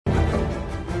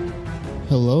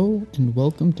Hello and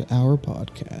welcome to our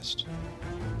podcast,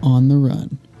 On the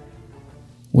Run,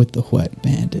 with the Wet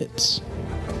Bandits.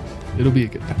 It'll be a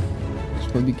good time.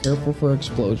 So be careful for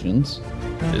explosions.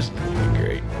 This is gonna be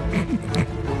great.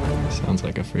 Sounds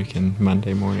like a freaking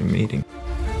Monday morning meeting.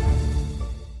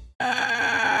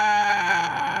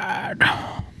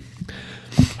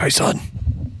 Hi, son.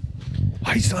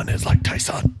 Hi, son is like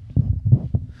Tyson.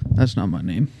 That's not my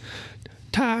name.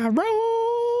 Tyrone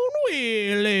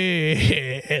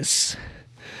Willis.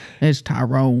 It's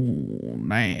Tyrone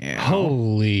now.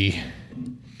 Holy.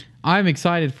 I'm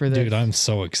excited for this. Dude, I'm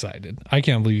so excited. I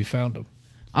can't believe you found him.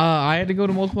 I had to go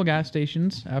to multiple gas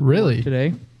stations after Really? work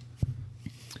today.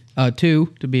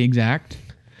 2 to be exact.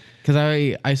 Because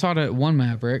I saw it at one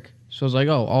Maverick. So I was like,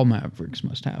 oh, all Mavericks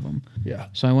must have them. Yeah.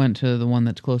 So I went to the one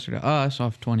that's closer to us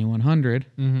off 2100,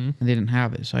 and they didn't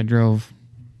have it. So I drove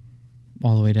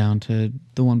all the way down to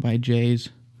the one by Jay's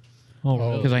Oh,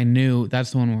 really? because I knew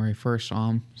that's the one where I first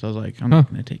saw him. So I was like, I'm not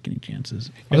going to take any chances.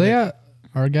 Are they at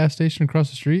our gas station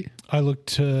across the street? I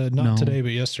looked not No. today,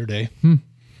 but yesterday.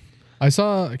 I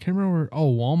can't remember.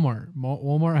 Oh, Walmart.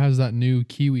 Walmart has that new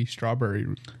kiwi strawberry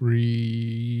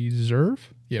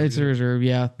reserve. Yeah, It's a reserve,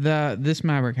 yeah. This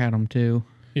Maverick had them too.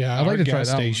 Yeah, I'd like our to try gas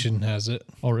that one. station has it.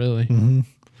 Oh, really?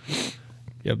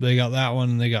 Yep, they got that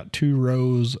one. And they got 2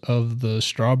 rows of the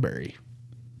strawberry.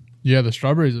 Yeah, the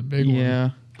strawberry's a big one. Yeah.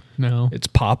 No. It's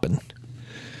popping.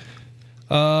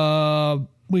 We got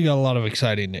a lot of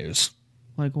exciting news.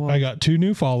 Like what? I got 2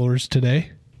 new followers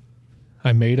today.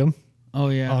 I made them Oh,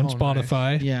 yeah. on Oh,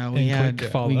 Spotify. yeah, we and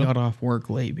click follow. we got off work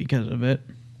late because of it.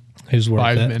 It's worth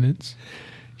 5 it. minutes.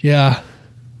 Yeah.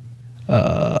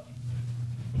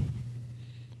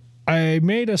 I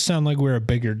made us sound like we're a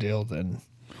bigger deal than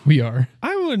We are.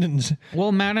 I wouldn't.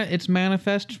 Well, it's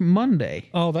Manifest Monday.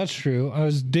 Oh, that's true. I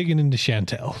was digging into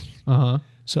Chantel. Uh-huh.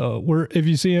 So if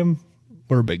you see him,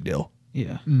 we're a big deal.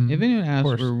 Yeah. If anyone asks,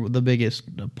 we're the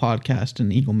biggest podcast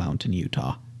in Eagle Mountain,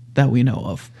 Utah that we know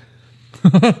of.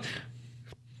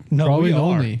 No, Probably we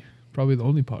are. Probably the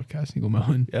only podcast in Eagle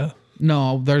Mountain. Yeah.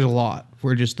 No, there's a lot.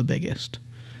 We're just the biggest.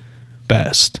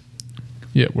 Best.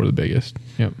 Yeah, we're the biggest.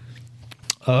 Yep.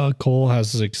 Cole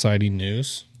has this exciting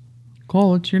news.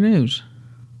 Cole, what's your news?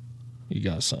 You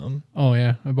got something? Oh,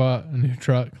 yeah. I bought a new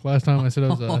truck. Last time I said it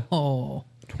was a Oh,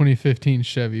 2015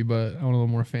 Chevy, but I went a little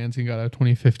more fancy and got a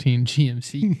 2015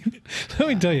 GMC. Let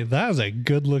me tell you, that was a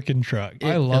good looking truck.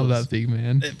 I love that thing,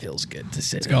 man. it feels good to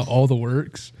sit. It's got all the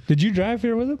works. Did you drive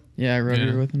here with him? Yeah, I rode Yeah.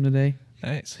 here with him today.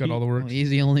 Nice. Got all the Well, works. he's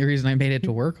the only reason I made it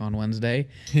to work on Wednesday.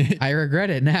 I regret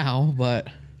it now, but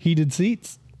Heated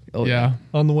seats oh Yeah.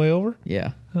 on the way over?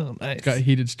 yeah. Oh, nice. Got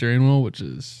heated steering wheel, which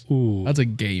is Ooh. that's a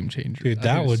game changer. Dude, I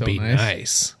that think would it's so be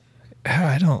nice.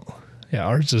 I don't. Yeah,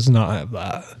 ours does not have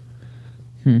that.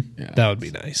 Yeah. That would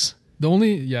be nice.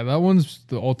 That one's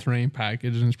the all-terrain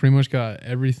package, and it's pretty much got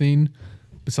everything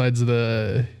besides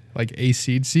the like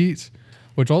AC seats.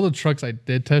 Which all the trucks I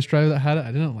did test drive that had it,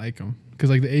 I didn't like them because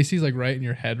like the AC is like right in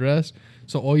your headrest,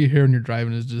 so all you hear when you're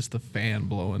driving is just the fan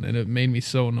blowing, and it made me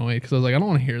so annoyed because I was like, I don't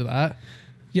want to hear that.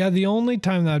 Yeah, the only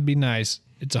time that'd be nice,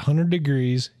 it's 100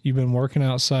 degrees, you've been working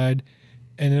outside,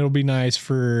 and it'll be nice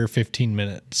for 15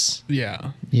 minutes.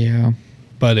 Yeah, Yeah.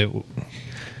 But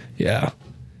yeah.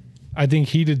 I think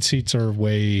heated seats are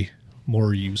way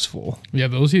more useful. yeah,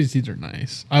 those heated seats are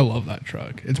nice. I love that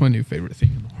truck. It's my new favorite thing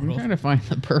in the I'm world. trying to find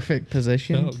the perfect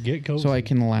position Oh, get cozy. so I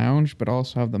can lounge, but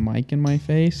also have the mic in my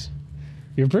face.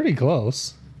 You're pretty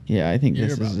close. Yeah, I think You're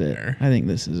this is about it. there. I think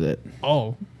this is it.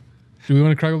 Oh, do we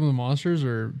want to crack open the monsters,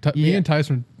 or me Yeah. and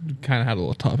Tyson kind of had a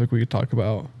little topic we could talk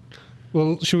about?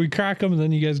 Well, should we crack them and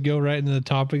then you guys go right into the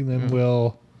topic and then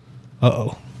we'll...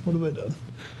 Uh-oh. What have I done?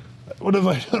 What have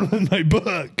I done with my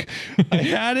book? I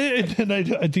had it and then I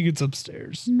think it's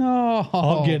upstairs. No.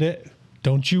 I'll get it.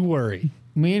 Don't you worry.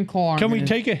 Me and Cole aren't Can we gonna-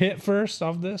 take a hit first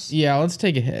off this? Yeah, let's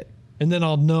take a hit. And then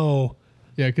I'll know.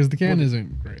 Yeah, because the can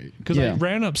isn't great, Because I Yeah.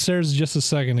 ran upstairs just a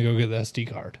second to go get the SD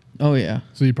card. Oh, yeah.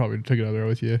 so you probably took it out there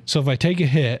with you. So if I take a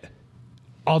hit,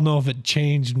 I'll know if it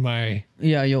changed my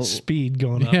Yeah, you'll... speed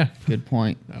going up. Yeah, Good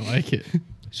point. I like it.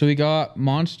 So we got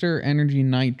Monster Energy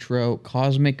Nitro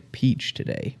Cosmic Peach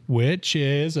today. Which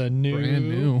is a new... Brand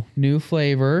new. New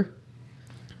flavor.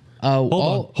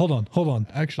 Hold on.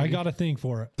 Actually- I got a thing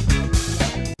for it.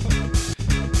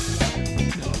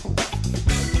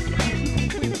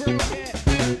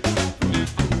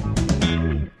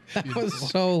 That was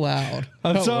so loud.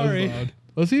 I'm That was sorry. loud.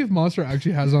 Let's see if Monster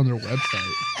actually has it on their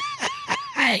website.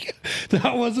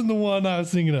 That wasn't the one I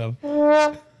was thinking of.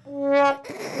 You'll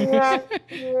get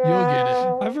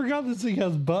it. I forgot this thing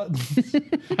has buttons.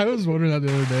 I was wondering that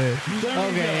the other day.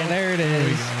 Okay, there it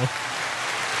is.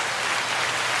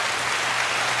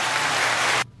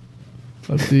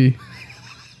 Let's see.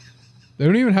 They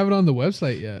don't even have it on the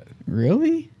website yet.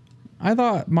 Really? I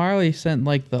thought Marley sent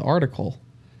like the article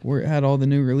where it had all the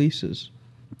new releases.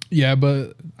 Yeah,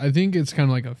 but I think it's kind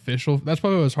of like official. That's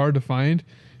probably why it was hard to find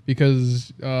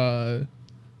because,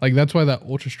 like, that's why that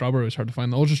Ultra Strawberry was hard to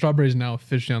find. The Ultra Strawberry is now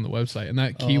officially on the website, and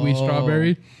that Kiwi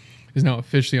Strawberry is now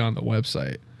officially on the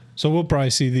website. So we'll probably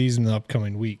see these in the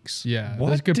upcoming weeks. Yeah, What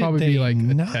this could did probably they be like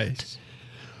not? a taste.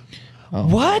 Oh,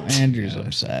 What? Andrew's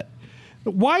upset.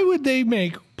 Why would they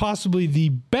make possibly the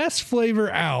best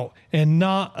flavor out and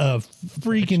not a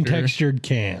freaking Texture. textured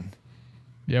can?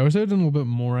 Yeah, I wish I had done a little bit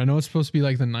more. I know it's supposed to be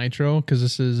like the Nitro because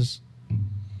this is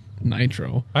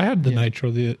Nitro. I had the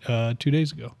Nitro 2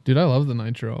 days ago. Dude, I love the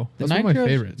Nitro. The That's one of my Nitro's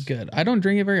favorites. good. I don't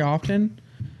drink it very often,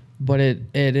 but it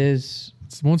is.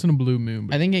 It's once in a blue moon.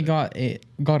 But I think it got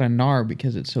a NAR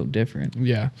because it's so different.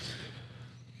 yeah.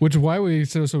 Which why we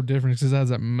say it's so different because it has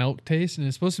that milk taste and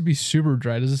it's supposed to be super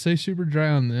dry. Does it say super dry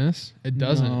on this? It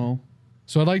doesn't. No.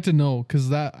 So I'd like to know because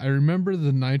that I remember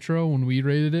the Nitro when we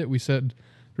rated it. We said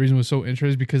the reason it was so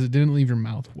interesting because it didn't leave your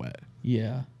mouth wet.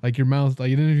 Yeah. Like your mouth,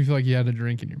 like you didn't even feel like you had a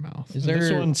drink in your mouth. Is This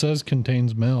there? one says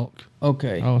contains milk.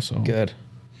 Okay. Oh, so Good.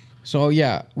 So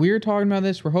yeah, we were talking about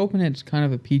this. We're hoping it's kind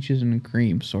of a peaches and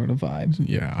cream sort of vibe.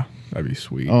 Yeah, that'd be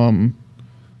sweet.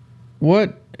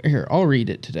 What? Here, I'll read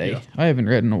it today. Yeah. I haven't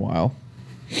read in a while.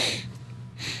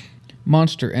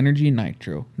 Monster Energy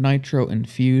Nitro. Nitro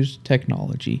infused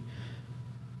technology.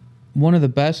 One of the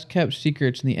best kept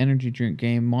secrets in the energy drink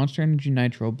game, Monster Energy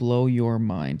Nitro, blow your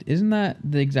mind. Isn't that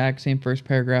the exact same first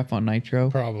paragraph on Nitro?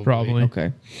 Probably.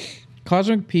 Okay.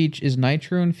 Cosmic Peach is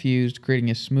nitro infused,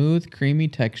 creating a smooth, creamy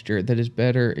texture that is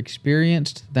better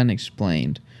experienced than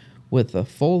explained. With a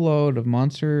full load of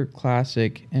Monster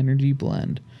Classic Energy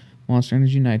Blend, Monster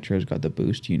Energy Nitro's got the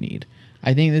boost you need.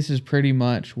 I think this is pretty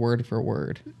much word for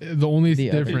word. The only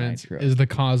The other difference Nitro. is the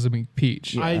Cosmic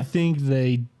Peach. Yeah. I think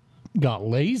they got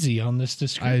lazy on this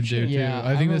description. I do. too.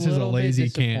 I think this is a little bit lazy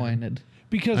can. disappointed.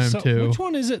 Because I'm too. which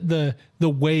one is it? The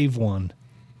wave one,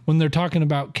 when they're talking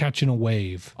about catching a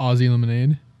wave. Aussie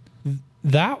lemonade.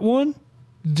 That one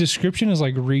description is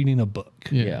like reading a book.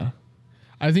 Yeah.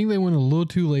 I think they went a little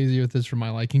too lazy with this for my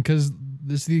liking because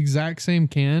this is the exact same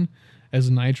can as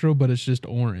Nitro, but it's just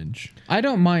orange. I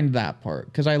don't mind that part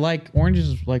because I like orange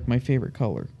is like my favorite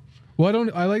color. Well,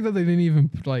 I like that they didn't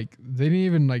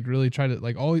even really try to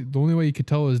like the only way you could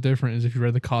tell it was different is if you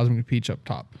read the Cosmic Peach up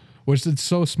top, which it's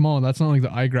so small. That's not like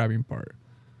the eye grabbing part.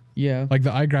 Yeah. Like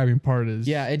the eye grabbing part is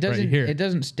It doesn't. right here. It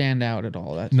doesn't stand out at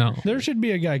all. That's No. There should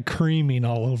be a guy creaming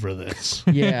all over this.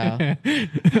 Yeah.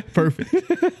 Perfect.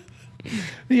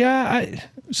 Yeah.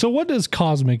 So what does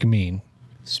cosmic mean?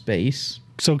 Space.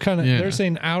 So kind of Yeah. they're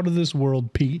saying out of this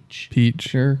world peach. Peach.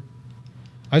 Sure.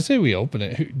 I say we open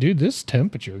it. Dude, this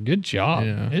temperature. Good job.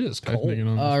 Yeah. It is I'm cold. thinking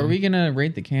on this Are one. we gonna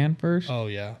rate the can first? Oh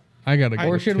yeah. I gotta go.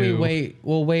 Or should we two. wait?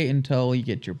 We'll wait until you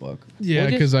get your book. Yeah,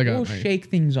 We'll 'cause I got We'll my- shake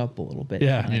things up a little bit.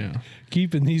 Yeah. tonight. Yeah.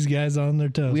 Keeping these guys on their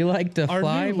toes. We like to Our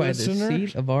fly new by listener- the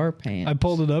seat of our pants. I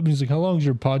pulled it up and he's like, "How long is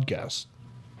your podcast?"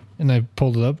 And I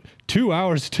pulled it up. 2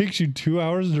 hours. It takes you 2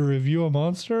 hours to review a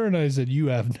monster. And I said, "You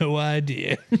have no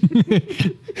idea."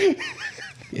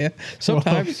 Yeah.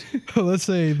 Sometimes Let's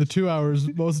say the 2 hours.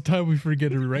 Most of the time we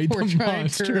forget to rate we're the trying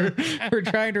monster. to we're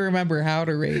trying to remember how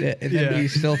to rate it, and then Yeah. we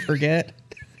still forget.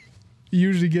 You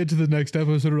usually get to the next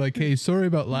episode. We're like, hey, sorry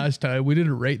about last time. We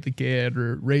didn't rate the can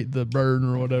or rate the burn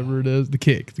or whatever it is. The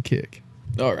kick.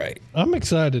 All right. I'm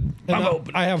excited.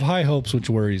 And I have high hopes, which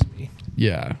worries me.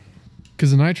 Yeah.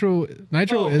 Because the Nitro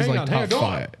Oh, is hang like on, top hang on.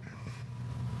 5.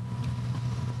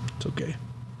 It's okay.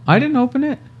 I didn't open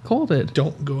it. Cold it.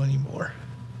 Don't go anymore.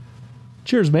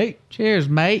 Cheers, mate. Cheers,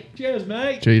 mate. Cheers,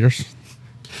 mate. Cheaters.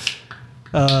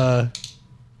 Uh,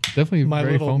 Definitely my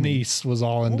very little foamy. niece was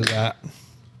all into that.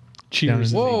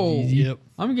 Cheers. Down in the Whoa. Yep.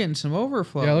 I'm getting some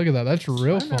overflow. Yeah, look at that. That's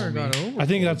real I never foamy. got over. I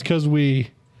think that's because we.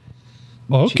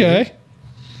 Okay.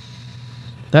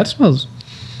 That smells.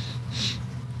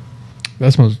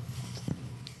 That smells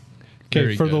Okay,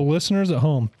 very for good. the listeners at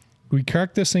home, we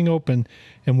crack this thing open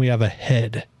and we have a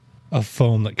head of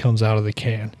foam that comes out of the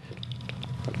can.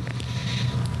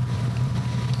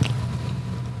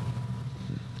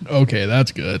 Okay,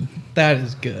 that's good. That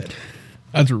is good.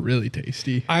 That's really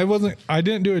tasty. I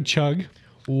didn't do a chug. I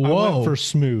Whoa. went for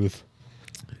smooth.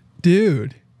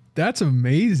 Dude, that's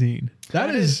amazing.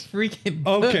 That is freaking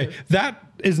good. Okay, that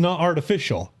is not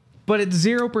artificial. But it's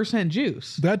 0%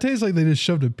 juice. That tastes like they just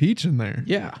shoved a peach in there.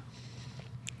 Yeah.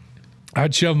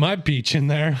 I'd shove my peach in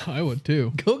there. I would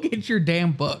too. Go get your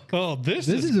damn book. Oh, this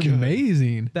This is good.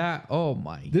 amazing. That, oh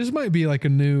my. This might be like a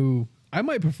new. I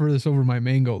might prefer this over my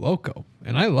mango loco,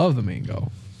 and I love the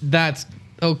mango. That's,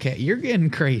 Okay, you're getting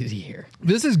crazy here.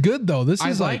 This is good though. This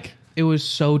is it was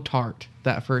so tart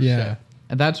that first Yeah. sip.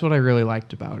 And that's what I really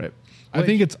liked about it. I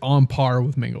think it's on par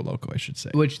with Mango Loco, I should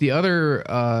say. Which the other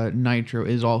Nitro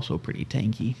is also pretty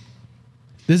tanky.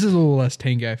 This is a little less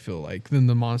tangy, I feel like, than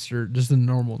the Monster, just the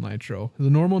normal Nitro. The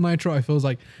normal Nitro, I feel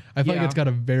like it's got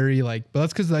a very but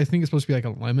that's because I think it's supposed to be like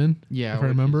a lemon. Yeah, if I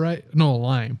remember right. No, a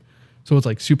lime. So it's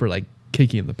like super like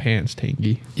kicky in the pants,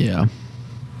 tangy. Yeah.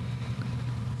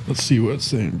 Let's see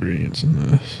what's the ingredients in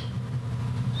this.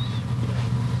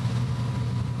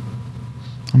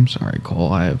 I'm sorry,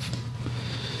 Cole. I have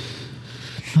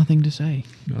nothing to say.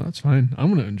 No, that's fine. I'm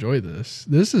gonna enjoy this.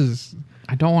 This is.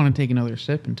 I don't want to take another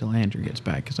sip until Andrew gets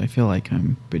back because I feel like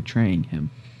I'm betraying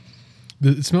him.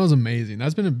 It smells amazing.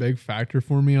 That's been a big factor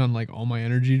for me on like all my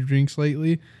energy drinks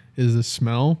lately. Is the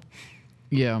smell.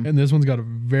 Yeah. And this one's got a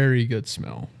very good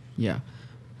smell. Yeah.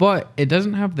 But it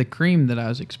doesn't have the cream that I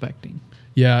was expecting.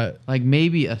 Yeah. Like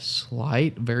maybe a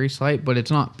slight, very slight, but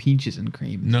it's not peaches and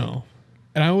cream. No.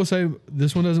 And I will say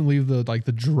this one doesn't leave the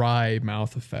the dry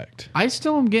mouth effect. I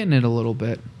still am getting it a little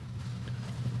bit.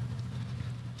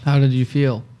 How did you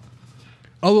feel?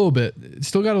 A little bit. It's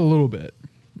still got a little bit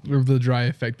of the dry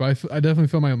effect, but I definitely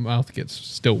feel my mouth gets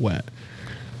still wet.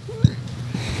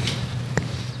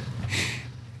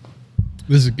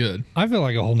 This is good. I feel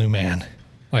like a whole new man.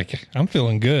 Like, I'm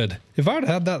feeling good. If I'd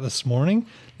had that this morning,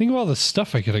 think of all the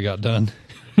stuff I could have got done.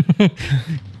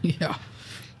 Yeah.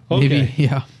 Okay. Maybe,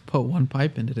 yeah. Put one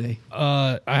pipe in today.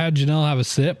 I had Janelle have a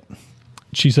sip.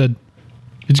 She said,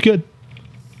 it's good.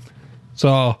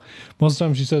 So most of the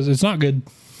time she says, it's not good.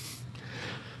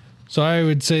 So I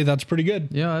would say that's pretty good.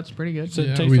 Yeah, that's pretty good. So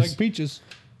Yeah, it tastes like peaches.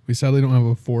 We sadly don't have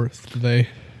a fourth today.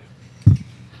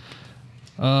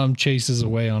 Chase is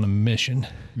away on a mission.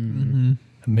 Mm-hmm.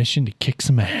 A mission to kick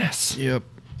some ass. Yep.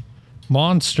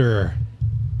 Monster.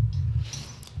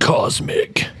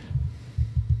 Cosmic.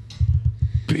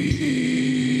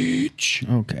 Peach.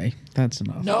 Okay, that's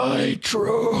enough.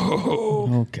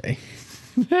 Nitro. Okay.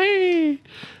 Hey.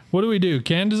 What do we do?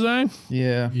 Can design?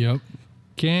 Yeah. Yep.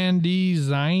 Can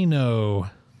designo.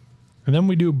 And then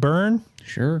we do burn.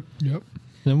 Sure. Yep.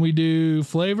 Then we do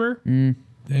flavor.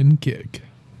 Then kick.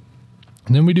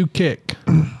 And then we do kick.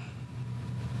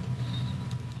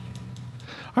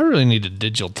 I really need to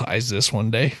digitize this one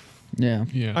day. Yeah.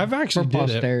 Yeah. I've actually For did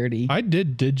posterity. it. I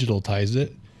did digitize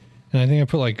it. And I think I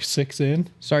put like 6 in.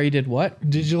 Sorry, you did what?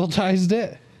 Digitalized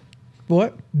it.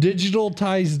 What?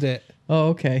 Digitalized it. Oh,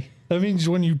 okay. That means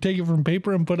when you take it from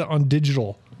paper and put it on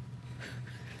digital.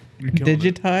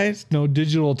 Digitized? No,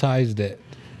 digitalized it.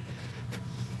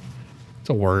 It's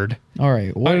a word. All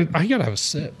right. What? I gotta have a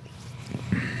sip.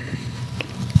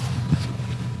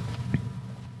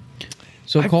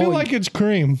 So I Cole, feel like it's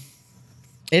cream.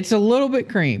 it's a little bit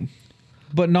cream,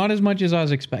 but not as much as I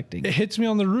was expecting. It hits me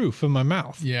on the roof of my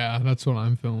mouth. Yeah, that's what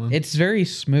I'm feeling. It's very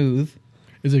smooth.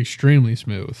 It's extremely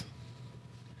smooth.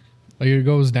 Like it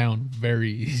goes down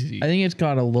very easy. I think it's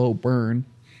got a low burn.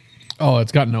 Oh,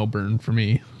 it's got no burn for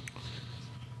me.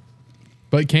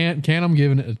 But can I'm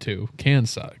giving it a 2. Can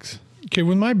sucks. Okay,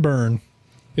 with my burn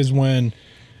is when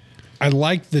I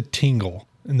like the tingle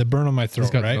and the burn on my throat,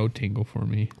 It's got right? no tingle for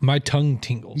me. My tongue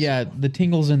tingles. Yeah, the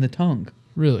tingles in the tongue.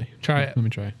 Really? Try it. Let me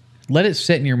try. Let it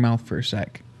sit in your mouth for a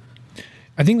sec.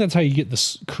 I think that's how you get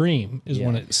this cream is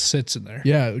when Yeah. it sits in there.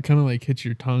 Yeah, it kind of like hits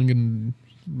your tongue and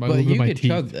my, But you my could teeth.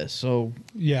 chug this, so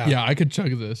Yeah. Yeah, I could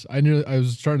chug this. I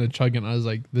was starting to chug it and I was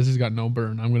like, this has got no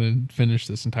burn. I'm going to finish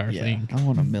this entire yeah, thing. I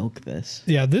want to milk this.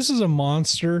 Yeah, this is a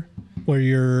monster where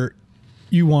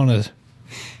you want to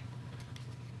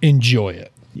enjoy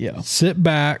it. Yeah. Sit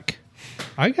back.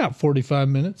 I got 45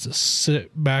 minutes to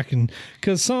sit back and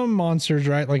because some monsters,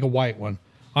 right, like a white one,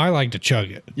 I like to chug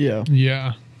it. Yeah.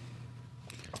 Yeah.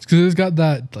 Because it's got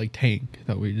that like tang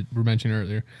that we were mentioning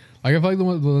earlier. Like I feel like the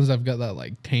ones I've got that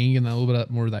like tang and that little bit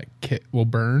more of that kick will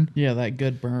burn. Yeah, that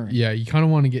good burn. Yeah, you kind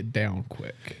of want to get down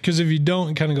quick. Because if you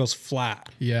don't, it kind of goes flat.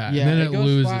 Yeah, Yeah, and then it it goes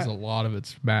loses flat. a lot of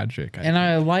its magic. And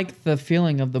I like the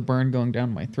feeling of the burn going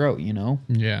down my throat, you know?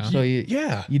 yeah. So you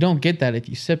don't get that if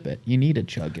you sip it. You need to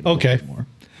chug it a Okay. little bit more.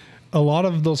 A lot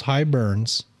of those high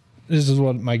burns, this is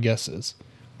what my guess is,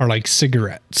 are like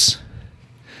cigarettes.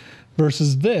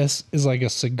 Versus this is like a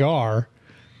cigar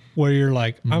where you're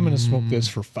like, I'm going to smoke this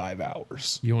for 5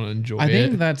 hours. You want to enjoy I it.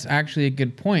 think that's actually a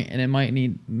good point, and it might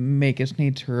make us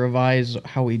need to revise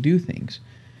how we do things,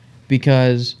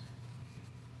 because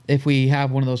if we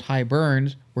have one of those high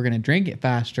burns, we're going to drink it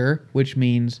faster, which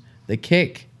means the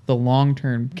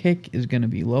long-term kick is going to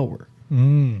be lower.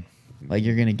 Like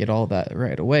you're going to get all that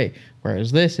right away.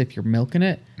 Whereas this, if you're milking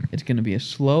it, it's going to be a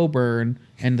slow burn,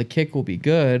 and the kick will be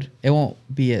good. It won't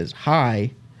be as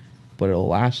high, but it'll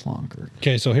last longer.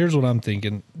 Okay, so here's what I'm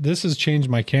thinking. This has changed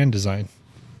my can design.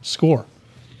 Score.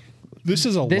 This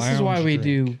is This is why we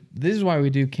drink.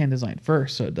 do can design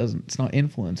first, so it's not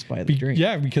influenced by the drink.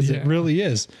 Yeah, because it really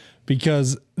is.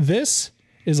 Because this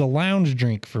is a lounge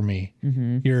drink for me.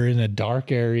 Mm-hmm. You're in a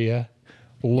dark area,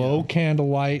 low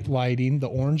candlelight lighting, the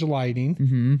orange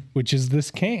lighting, which is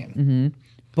this can.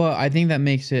 But I think that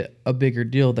makes it a bigger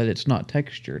deal that it's not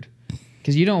textured.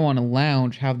 Because you don't want to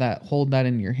lounge, hold that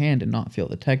in your hand and not feel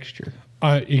the texture.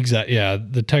 Exactly. Yeah,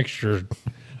 the texture.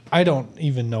 I don't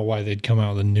even know why they'd come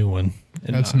out with a new one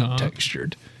and That's not not.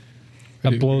 textured. I That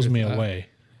do blows agree me with that. away.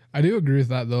 I do agree with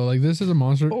that though. Like this is a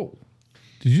monster. Oh,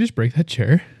 Did you just break that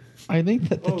chair? I think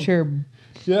that the chair.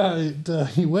 Yeah,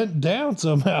 he went down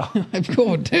somehow. I'm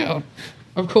going down.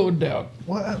 I'm going down.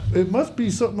 What? It must be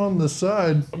something on the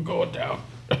side. I'm going down.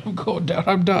 I'm going down.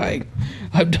 I'm dying.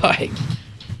 I'm dying.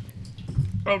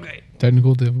 Okay.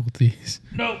 Technical difficulties.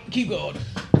 No, keep going.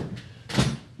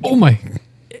 Oh my!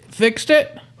 Fixed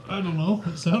it? I don't know.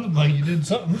 It sounded like you did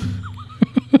something.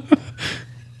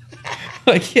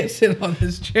 I can't sit on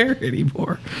this chair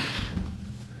anymore.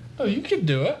 Oh, you can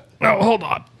do it. Oh, hold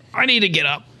on. I need to get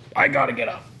up. I gotta get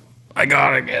up. I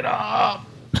gotta get up.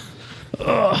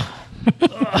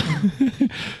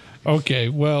 Okay,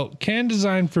 well, can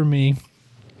design for me.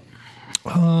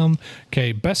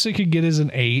 Okay, best it could get is an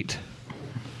 8.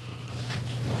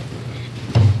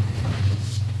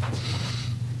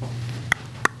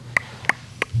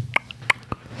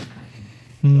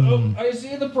 Oh, I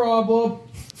see the problem.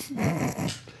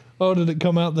 Oh, did it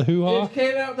come out the hoo-ha? It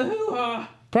came out the hoo-ha.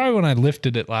 Probably when I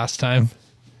lifted it last time.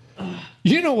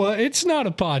 You know what? It's not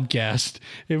a podcast.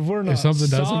 If we're not something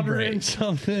doesn't soldering break.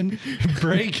 something,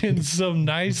 breaking some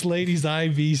nice ladies'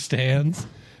 IV stands,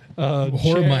 Or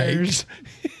chairs.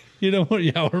 You know what?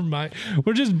 Yeah,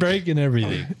 we're just breaking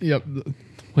everything. Yep.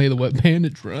 Play the wet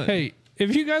bandage run. Hey,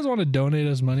 if you guys want to donate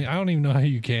us money, I don't even know how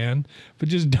you can, but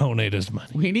just donate us money.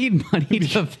 We need money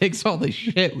to fix all the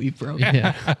shit we broke.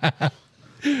 Yeah.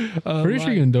 Pretty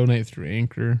sure you can donate through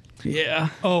Anchor. Yeah.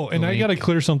 Oh, and I got to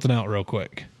clear something out real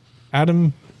quick.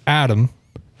 Adam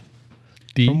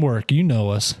D. from work, you know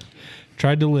us,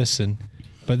 tried to listen,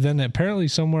 but then apparently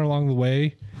somewhere along the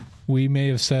way, we may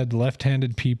have said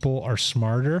left-handed people are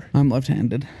smarter, I'm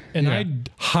left-handed. and I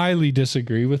highly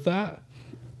disagree with that.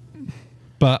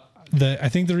 But I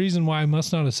think the reason why I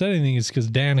must not have said anything is because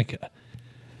Danica,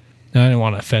 and I didn't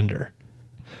want to offend her.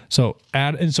 So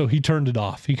so he turned it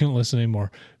off. He couldn't listen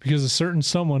anymore because a certain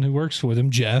someone who works with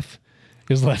him, Jeff,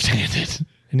 is left-handed,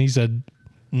 and he said,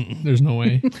 There's no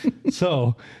way.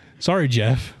 so sorry,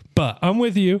 Jeff, but I'm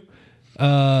with you.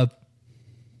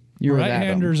 You're with Adam.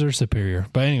 Right-handers are superior.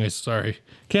 But anyways, sorry.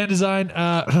 Can design.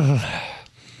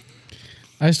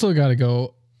 I still got to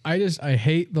go. I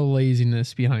hate the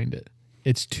laziness behind it.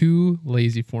 It's too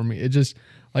lazy for me. It just,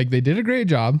 like, they did a great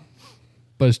job,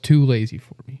 but it's too lazy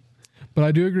for me. But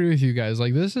I do agree with you guys.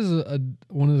 Like, this is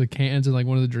one of the cans and, like,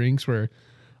 one of the drinks where,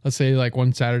 let's say, like,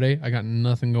 one Saturday, I got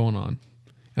nothing going on.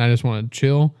 And I just want to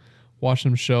chill, watch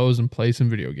some shows, and play some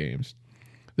video games.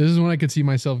 This is when I could see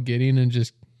myself getting and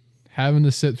just having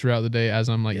to sit throughout the day as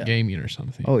I'm, like, gaming or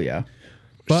something. Oh, yeah.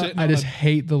 But Sitting I on just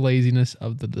hate the laziness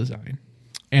of the design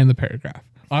and the paragraph.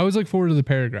 I always look forward to the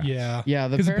paragraph. Yeah. Yeah,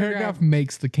 Because the paragraph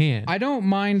makes the can. I don't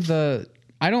mind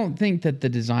I don't think that the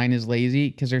design is lazy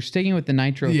because they're sticking with the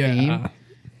Nitro theme,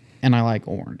 and I like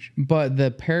orange. But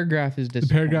the paragraph is The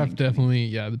disappointing.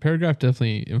 paragraph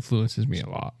definitely influences me a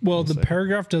lot. Well, the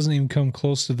paragraph doesn't even come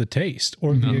close to the taste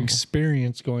or the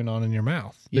experience going on in your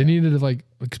mouth. They needed to, like,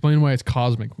 explain why it's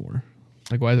cosmic more.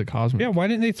 Like, why is it cosmic? Yeah, why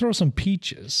didn't they throw some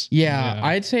peaches? Yeah, Yeah.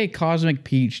 I'd say Cosmic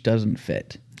Peach doesn't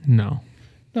fit. No.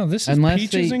 No, this is Unless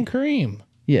peaches they- and cream.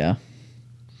 Yeah.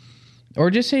 Or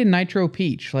just say Nitro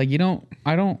Peach. Like,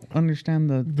 I don't understand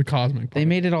The cosmic part. they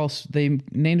made it all, they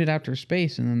named it after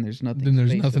space, and then there's nothing. Then there's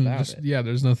space nothing. about it. Yeah,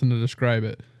 there's nothing to describe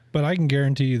it. But I can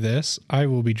guarantee you this, I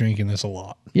will be drinking this a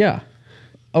lot. Yeah.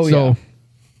 Oh, So, yeah.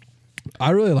 I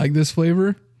really like this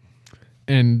flavor.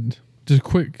 And just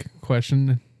quick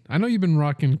question. I know you've been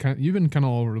you've been kind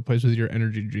of all over the place with your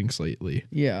energy drinks lately.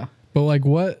 Yeah. But, like,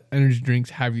 what energy drinks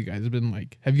have you guys been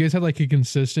like? Have you guys had, like, a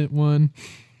consistent one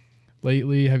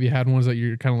lately? Have you had ones that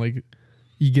you're kind of like,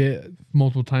 you get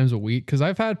multiple times a week? Because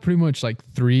I've had pretty much like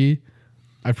 3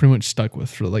 I've pretty much stuck with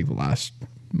for like the last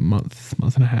month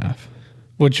and a half.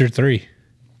 What's your 3?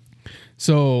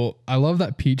 So I love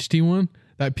that peach tea one.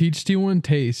 That peach tea one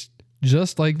tastes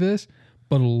just like this,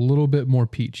 but a little bit more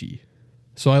peachy.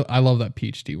 So I love that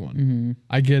peach tea one. Mm-hmm.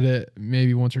 I get it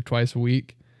maybe once or twice a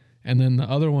week. And then the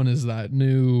other one is that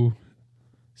new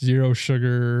 0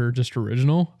 sugar, just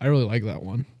original. I really like that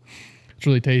one. It's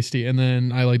really tasty. And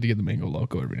then I like to get the mango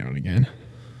loco every now and again.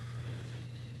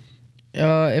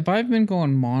 If I've been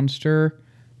going Monster,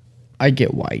 I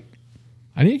get white.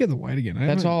 I need to get the white again.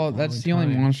 That's all. That's the only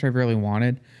Monster I've really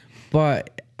wanted.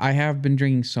 But I have been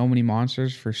drinking so many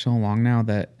Monsters for so long now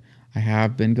that I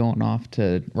have been going off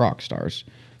to Rockstars.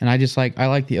 And I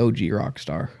like the OG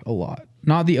Rockstar a lot.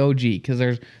 Not the OG, because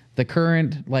there's the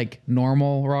current like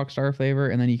normal Rockstar flavor,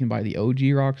 and then you can buy the OG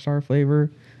Rockstar flavor.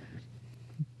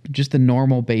 Just the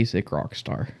normal basic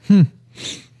Rockstar.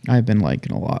 I've been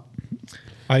liking a lot.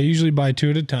 I usually buy 2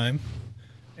 at a time,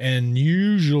 and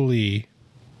usually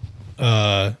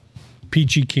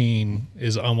Peachy Keen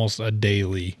is almost a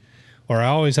daily, or I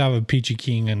always have a Peachy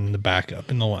Keen in the backup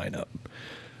in the lineup.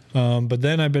 But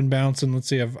then I've been bouncing. Let's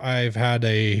see, I've had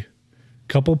a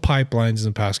couple pipelines in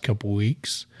the past couple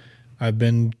weeks. I've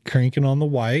been cranking on the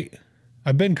white.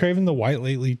 I've been craving the white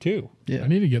lately too. Yeah, I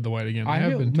need to get the white again. I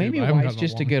have been too, maybe but I haven't white's gotten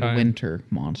just a good winter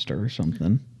Monster or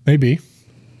something. Maybe.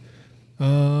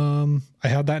 I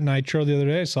had that Nitro the other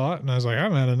day. I saw it and I was like, I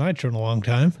haven't had a Nitro in a long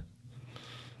time.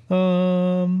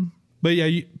 But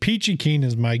yeah, Peachy Keen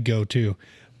is my go-to.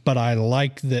 But I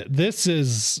like that. This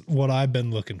is what I've been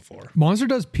looking for. Monster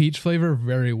does peach flavor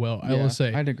very well. I will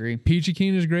say, I'd agree. Peachy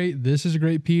Keen is great. This is a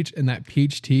great peach, and that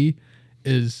peach tea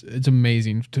it's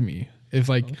amazing to me.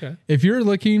 If you're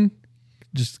looking,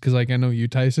 just because like I know you,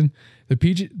 Tyson, the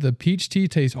peach tea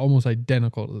tastes almost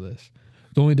identical to this.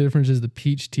 The only difference is the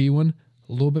peach tea one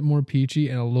a little bit more peachy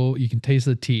and you can taste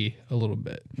the tea a little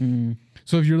bit.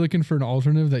 So if you're looking for an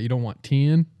alternative that you don't want tea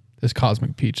in, this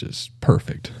Cosmic Peach is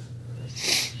perfect.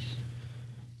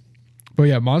 But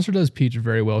yeah, Monster does peach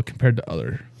very well compared to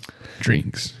other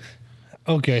drinks.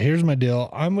 Okay, here's my deal.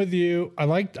 I'm with you. I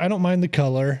don't mind the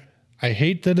color. I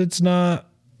hate that it's not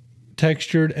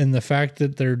textured, and the fact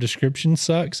that their description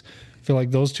sucks. I feel like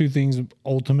those two things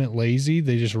ultimate lazy.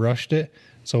 They just rushed it.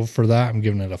 So for that, I'm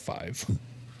giving it a 5.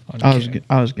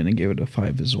 I was gonna give it a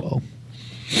 5 as well.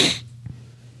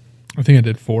 I think I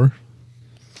did 4.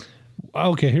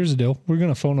 Okay, here's the deal. We're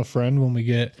gonna phone a friend when we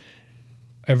get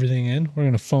everything in. We're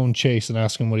gonna phone Chase and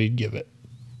ask him what he'd give it.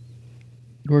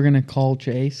 We're gonna call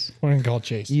Chase. We're gonna call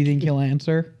Chase. You think he'll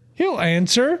answer? He'll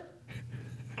answer.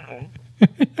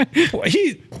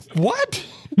 What?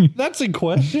 That's a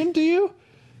question to you?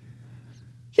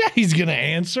 Yeah, he's gonna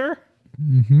answer.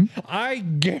 Mm-hmm. I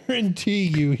guarantee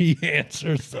you, he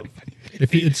answers something.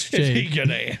 If it's Is Jay, he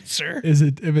gonna answer?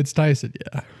 if it's Tyson?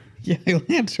 Yeah. Yeah, he'll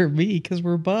answer me because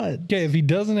we're buds. Okay, if he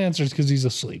doesn't answer, it's because he's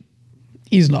asleep.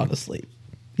 He's not asleep.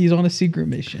 He's on a secret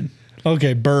mission.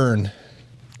 Okay, burn.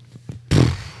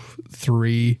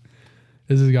 3.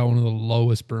 This has got one of the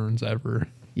lowest burns ever.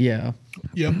 Yeah,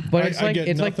 Yep. but it's like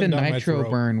the Nitro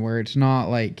burn where it's not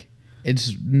like it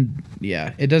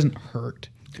doesn't hurt.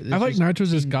 I like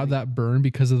Nitro's just got that burn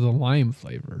because of the lime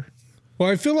flavor. Well,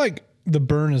 I feel like the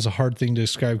burn is a hard thing to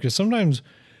describe because sometimes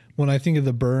when I think of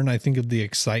the burn, I think of the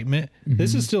excitement. Mm-hmm.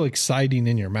 This is still exciting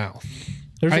in your mouth.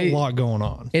 There's a lot going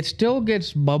on. It still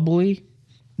gets bubbly,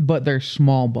 but they're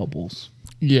small bubbles.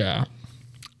 Yeah.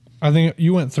 I think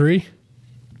you went 3.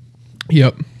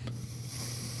 Yep.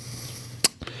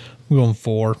 I'm going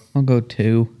 4. I'll go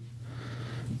 2.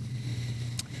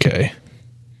 Okay.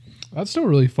 That's still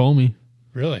really foamy.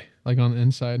 Really? Like on the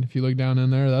inside. If you look down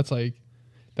in there, that's like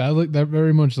that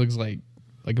very much looks like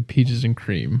a peaches and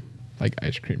cream, like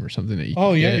ice cream or something that you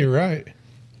can yeah, get. you're right.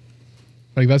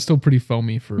 Like that's still pretty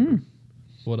foamy for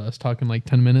what I was talking like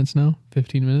 10 minutes now,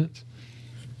 15 minutes.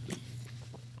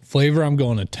 Flavor, I'm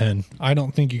going a 10. I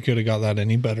don't think you could have got that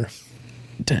any better.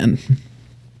 10.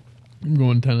 I'm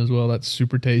going 10 as well. That's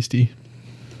super tasty.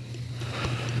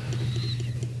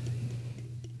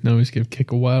 Now we just give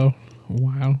Kick a wow.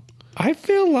 Wow. I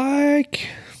feel like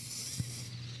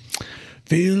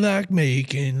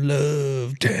making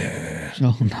love time.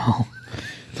 Oh no,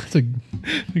 That's a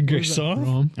Great song.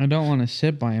 from? I don't want to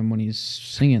sit by him when he's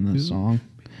singing this song.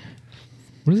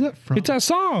 What is that from? It's a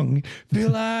song.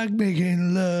 Feel like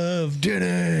making love.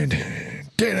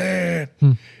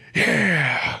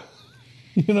 Yeah.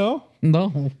 You know?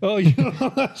 No, Oh, you don't know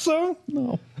that song?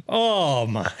 no, Oh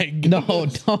my god. no,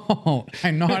 don't.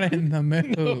 I'm not in the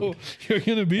mood. Oh, you're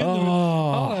gonna be in the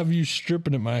I'll have you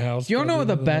stripping at my house. Do you know what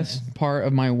the best part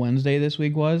of my Wednesday this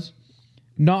week was?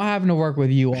 Not having to work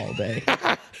with you all day.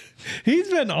 He's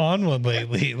been on one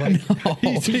lately. Like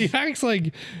he acts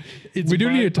like it's we do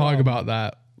my need to talk problem. about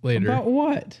that later. About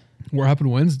what? What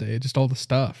happened Wednesday? Just all the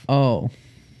stuff. Oh,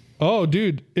 Oh,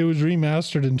 dude, it was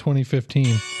remastered in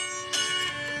 2015.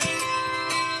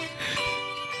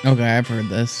 okay, I've heard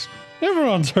this.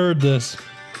 Everyone's heard this.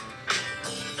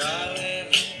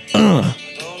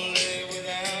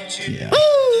 Yeah.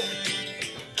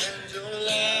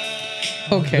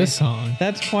 Okay. This song.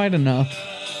 That's quite enough.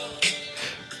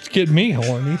 It's getting me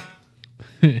horny.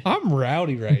 I'm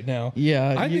rowdy right now.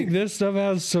 Yeah. I think this stuff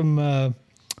has some Viagra.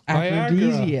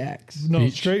 Aphrodisiacs. No,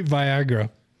 Peach. straight Viagra.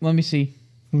 Let me see.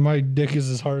 My dick is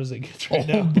as hard as it gets right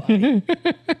now.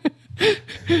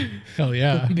 Hell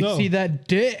yeah. Let me No. see that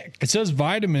dick. It says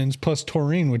vitamins plus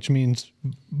taurine, which means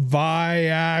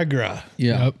Viagra.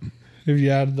 Yeah. Yep. If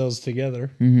you added those together.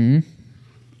 I'm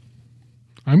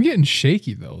getting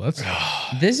shaky though. That's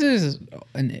This is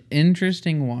an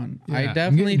interesting one. Yeah, I I'm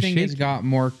definitely getting think it's shaky. got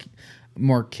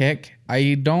more kick.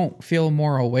 I don't feel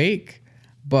more awake,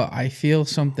 but I feel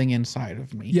something inside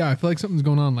of me. yeah. I feel like something's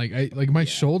going on. Like my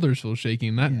shoulders feel shaky,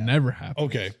 and that never happened.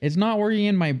 Okay. It's not working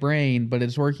in my brain, but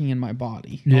it's working in my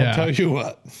body. Yeah. I'll tell you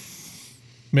what.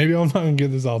 Maybe I'm not going to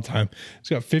get this all the time. It's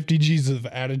got 50 G's of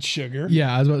added sugar.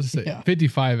 Yeah, I was about to say Yeah.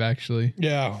 55 actually.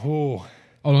 Yeah. Oh,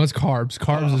 Oh, no, that's carbs.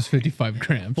 Carbs is 55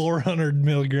 grams. 400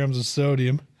 milligrams of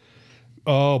sodium.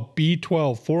 Oh,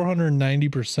 B12,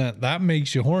 490%. That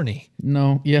makes you horny.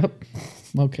 No. Yep.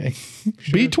 Okay.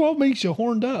 B12 makes you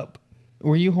horned up.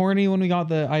 Were you horny when we got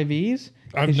the IVs?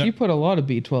 I've Because ne- you put a lot of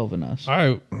B12 in us.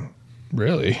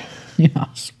 Really Yeah.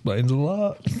 explains a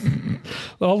lot.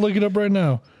 I'll look it up right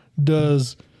now.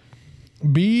 Does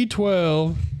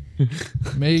B12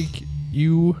 make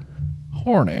you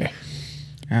horny?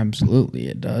 Absolutely,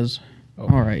 it does. All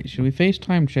right. Should we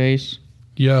FaceTime Chase?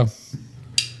 Yeah.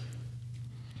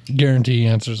 Guarantee he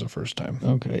answers the first time.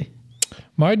 Okay.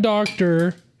 My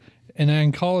doctor and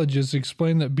oncologist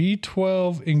explained that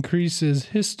B12 increases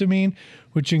histamine,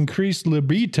 which increased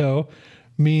libido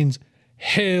means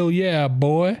hell yeah,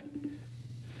 boy.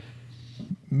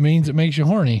 Means it makes you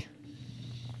horny.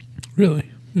 Really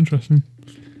interesting.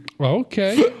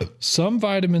 Okay. Some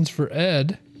vitamins for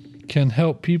Ed can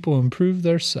help people improve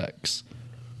their sex.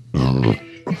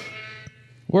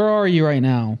 Where are you right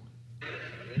now?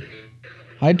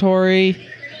 Hi, Tori.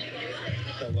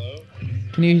 Hello?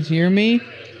 Can you hear me?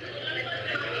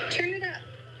 Turn it up.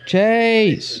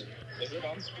 Chase. Is it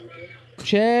on speaker?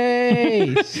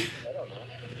 Chase. There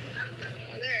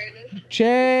it is.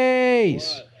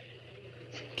 Chase.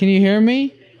 Can you hear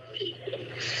me?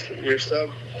 You're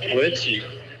so glitchy.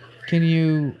 Can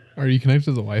you? Are you connected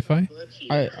to the Wi-Fi?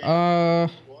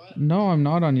 No, I'm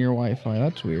not on your Wi-Fi.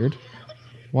 That's weird.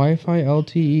 Wi-Fi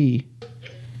LTE.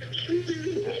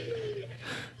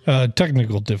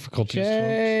 Technical difficulties,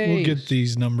 folks. We'll Chase. get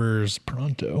these numbers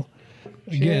pronto.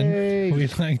 Again, Chase.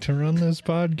 we like to run this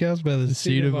podcast by the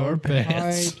seat of our Hi,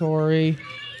 pants. Tori.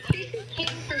 Paying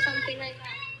for something right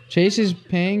now. Chase is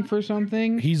paying for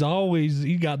something. He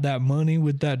got that money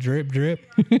with that drip drip.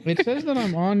 It says that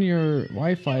I'm on your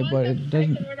Wi-Fi, but it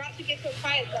doesn't. We're about to get to a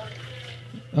quiet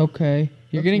zone. Okay.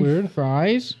 You're That's getting weird.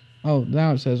 fries? Oh,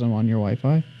 now it says I'm on your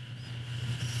Wi-Fi.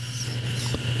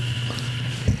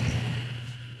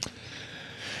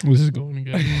 This is going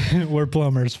good. We're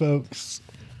plumbers, folks.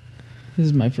 This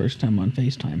is my first time on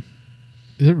FaceTime.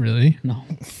 Is it really? No.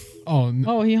 Oh,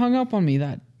 no. Oh, he hung up on me.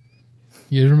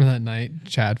 You remember that night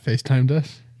Chad FaceTimed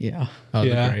us? Yeah. That was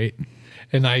Yeah. great.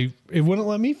 And it wouldn't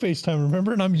let me FaceTime,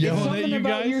 remember? And I'm yelling at Something you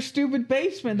about guys. your stupid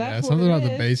basement. Yeah, That's something what about it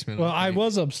the is. basement. Well, I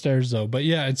was upstairs though, but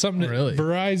yeah, it's something that Really?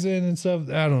 Verizon and stuff.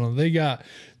 I don't know.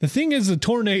 The thing is the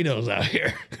tornadoes out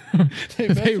here.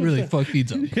 They really fuck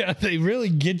these up. Yeah, they really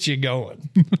get you going.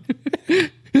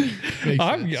 Makes sense.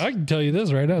 I can tell you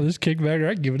this right now. This kickbacker,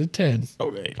 I'd give it a 10.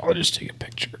 Okay, I'll just take a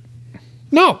picture.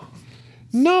 No.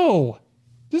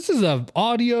 This is a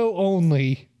audio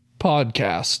only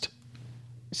podcast.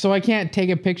 So I can't take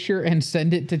a picture and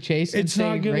send it to Chase and It's say, not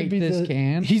going to rate be this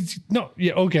can?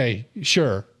 Okay,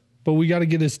 sure. But we got to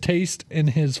get his taste and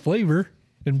his flavor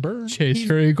and burn. Chase,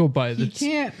 hurry, go buy He this.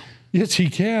 can't. Yes, he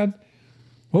can.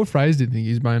 What fries do you think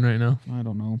he's buying right now? I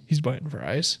don't know. He's buying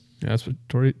fries. Yeah, that's what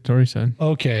Tori said.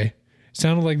 Okay.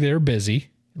 Sounded like they're busy.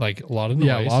 Like a lot of noise.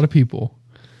 Yeah, a lot of people.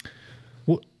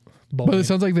 But Bowling. it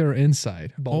sounds like they were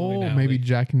inside. Bowling alley. Maybe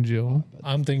Jack and Jill.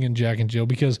 I'm thinking Jack and Jill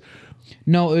because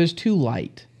No, it was too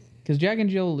light. Because Jack and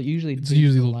Jill usually It's dim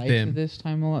usually the a little lights dim. at this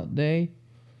time of day.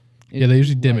 Yeah, they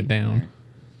usually It's dim light it down. there.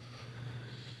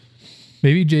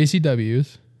 Maybe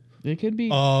JCW's. It could be.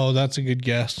 oh, that's a good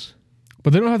guess.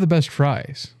 But they don't have the best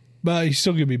fries. But he's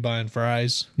still gonna be buying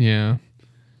fries. Yeah.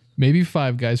 Maybe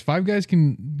Five Guys. Five Guys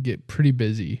can get pretty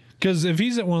busy. Because if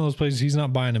he's at one of those places, he's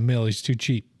not buying a meal. He's too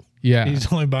cheap. Yeah.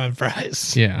 He's only buying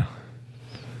fries. yeah.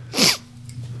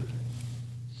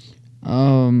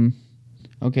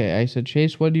 Okay, I said,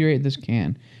 Chase, what do you rate this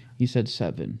can? He said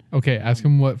 7. Okay, ask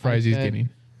him what fries he's said- getting.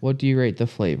 What do you rate the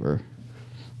flavor?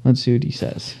 Let's see what he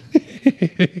says.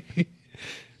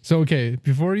 So, okay,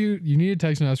 before you need to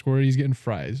text and ask where he's getting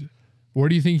fries. Where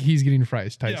do you think he's getting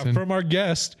fries, Tyson? Yeah, from our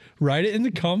guest. Write it in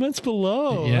the comments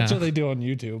below. Yeah. That's what they do on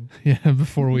YouTube. Yeah,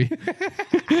 before we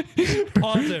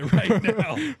Pause it right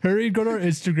now. hurry, go to our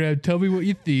Instagram, tell me what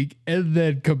you think, and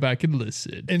then come back and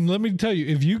listen. And let me tell you,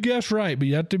 if you guess right, but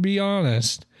you have to be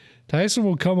honest, Tyson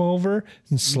will come over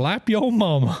and slap your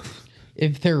mama.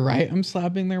 If they're right, I'm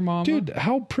slapping their mama. Dude,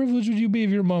 how privileged would you be if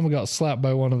your mama got slapped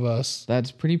by one of us?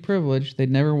 That's pretty privileged. They'd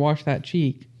never wash that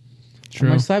cheek. True.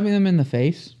 Am I slapping them in the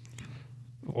face?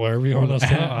 Wherever you want to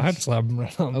slap, I'd slap him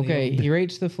right on Okay, the he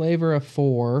rates the flavor a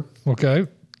 4. Okay,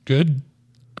 good.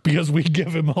 Because we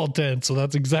give him all 10, so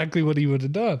that's exactly what he would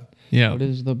have done. Yeah. What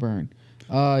is the burn?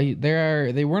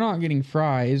 They were not getting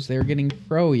fries. They were getting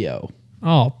froyo.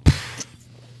 Oh,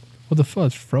 what the fuck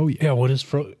is froyo? Yeah, what is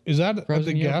is that at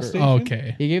Frozen the gas yogurt. station? Oh,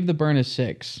 okay. He gave the burn a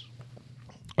 6.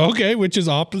 Okay, which is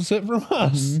opposite from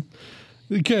us.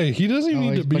 Okay, he doesn't even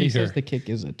need to But be he here. says the kick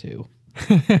is a 2.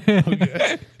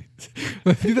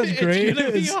 I think that's great. It's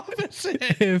gonna be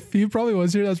opposite. If he probably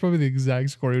was here, that's probably the exact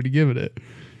score he would have given it.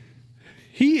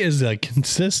 He is a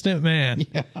consistent man.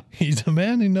 Yeah. He's a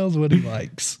man who knows what he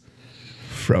likes.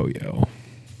 Froyo.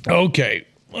 Okay,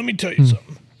 let me tell you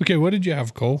something. Okay, what did you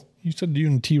have, Cole? You said you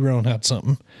and T-Rone had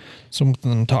something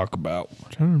to talk about.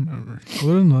 I'm trying to remember. What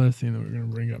was another thing that we are going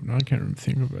to bring up? Now I can't even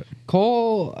think of it.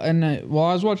 Cole and I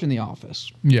was watching The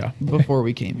Office Yeah. before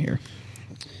we came here.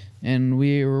 And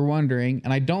we were wondering,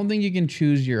 and I don't think you can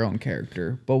choose your own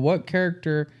character, but what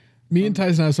character? Me and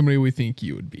Tyson have somebody we think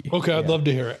you would be. Okay, I'd love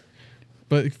to hear it.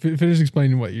 But finish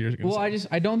explaining what you're going to Well, say.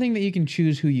 I don't think that you can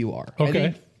choose who you are. I Okay.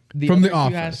 think the From The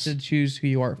other two has Office. to choose who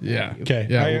you are. For Yeah. you. Okay.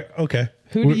 Yeah. Okay.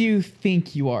 Who do you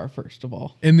think you are, first of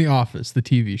all? In The Office, the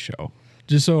TV show.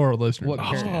 Just so our listeners What know.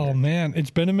 character? Oh man, it's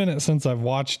been a minute since I've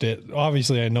watched it.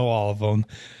 Obviously, I know all of them,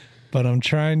 but I'm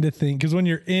trying to think because when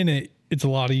you're in it, it's a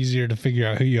lot easier to figure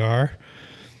out who you are.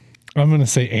 I'm gonna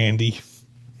say Andy.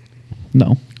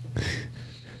 No.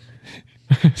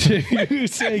 You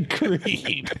say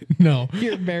Creed. No.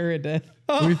 You're Meredith.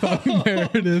 We thought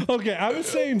Meredith. Okay, I was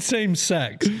saying same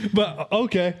sex, but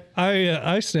okay,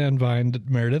 I stand behind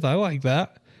Meredith. I like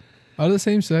that. Out of the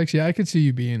same sex, yeah, I could see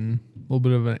you being a little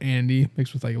bit of an Andy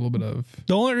mixed with like a little bit of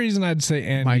The only reason I'd say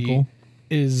Andy Michael.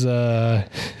 is I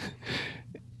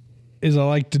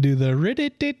like to do the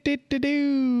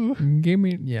rid-it-it-it-do. Give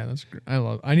me, yeah, that's great.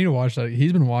 I need to watch that.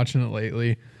 He's been watching it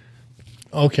lately.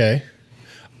 Okay,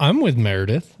 I'm with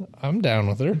Meredith. I'm down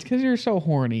with her. Because you're so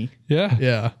horny, Yeah,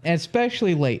 Yeah.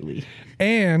 especially lately.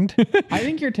 and I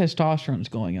think your testosterone's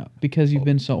going up because you've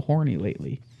been so horny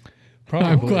lately. probably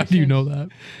I'm glad you know that.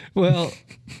 well,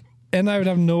 and I would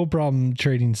have no problem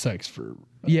trading sex for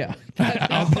Yeah.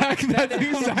 That's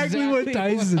exactly what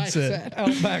Tyson I said.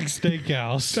 Outback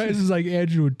Steakhouse. Tyson's like,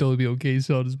 Andrew would totally be okay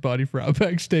selling his body for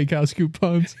Outback Steakhouse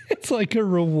coupons. It's like a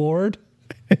reward.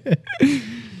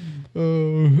 Oh.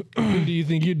 Who do you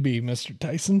think you'd be, Mr.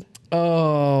 Tyson?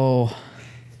 Oh.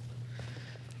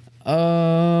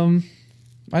 I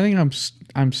think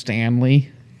I'm Stanley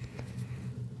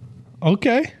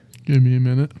Okay. Give me a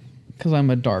minute. because I'm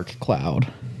a dark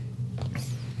cloud.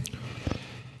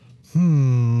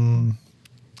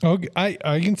 Okay,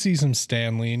 I can see some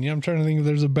Stanley, and I'm trying to think if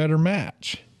there's a better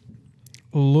match.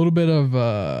 A little bit of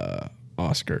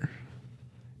Oscar.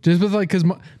 Just with like, because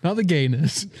not the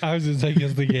gayness, I was just thinking,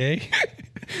 is the gay?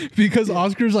 because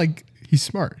Oscar's like, he's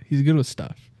smart. He's good with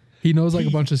stuff. He knows like a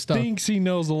bunch of stuff. Thinks he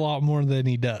knows a lot more than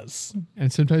he does.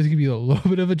 And sometimes he can be a little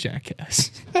bit of a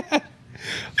jackass.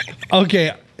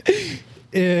 Okay,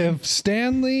 if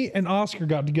Stanley and Oscar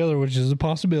got together, which is a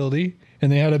possibility,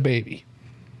 and they had a baby,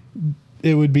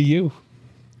 it would be you.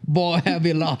 Boy, have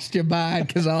you lost your mind?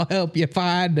 Because I'll help you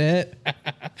find it.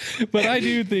 But I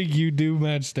do think you do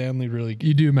match Stanley really good.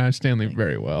 You do match Stanley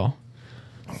very well.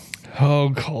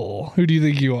 Oh, Cole, who do you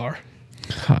think you are?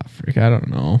 Ah, freak, I don't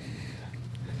know.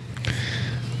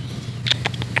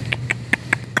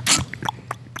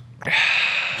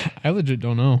 I legit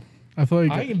don't know. I feel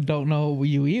like I don't know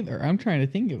you either. I'm trying to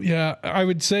think of you. Yeah, I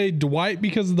would say Dwight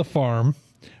because of the farm,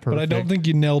 but I don't Perfect. think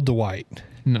you nailed Dwight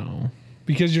no.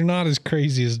 because you're not as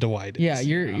crazy as Dwight is. Yeah,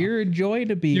 you're a joy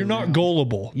to be. You're not around.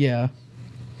 gullible. Yeah.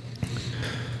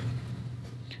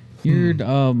 You're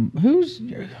who's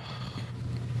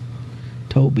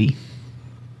Toby?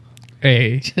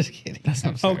 Hey, Just kidding.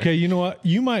 Okay, you know what?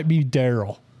 You might be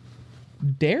Daryl.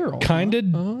 Daryl. Kind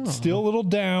of still a little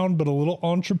down, but a little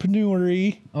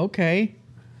entrepreneur-y. Okay.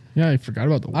 yeah, I forgot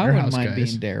about the I wouldn't warehouse mind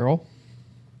guys. being Daryl.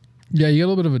 Yeah, you get a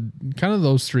little bit of a kind of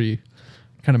those three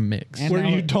kind of mix. And Where now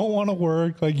you it- don't want to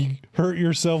work, like you hurt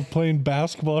yourself playing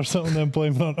basketball or something, then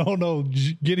playing on, oh no,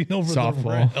 getting over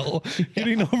Softball. the rail.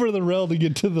 Getting over the rail to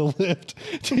get to the lift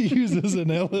to use as an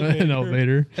elevator. An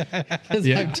elevator. Because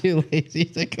Yeah. I'm too lazy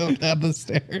to go down the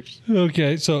stairs.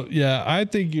 Okay, so yeah, I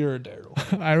think you're a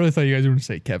Daryl. I really thought you guys were going to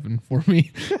say Kevin for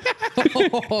me.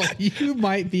 Oh, you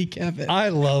might be Kevin. I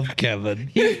love Kevin.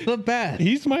 He's the best.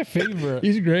 He's my favorite.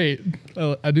 He's great.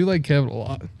 I do like Kevin a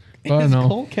lot. But I don't Is know.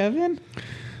 Cole Kevin?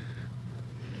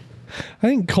 I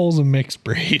think Cole's a mixed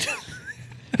breed.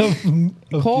 of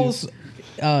Cole's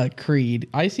Creed.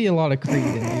 I see a lot of Creed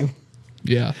in you.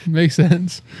 Yeah, makes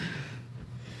sense.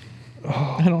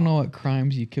 I don't know what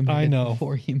crimes you committed I know.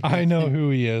 before you met I know him. who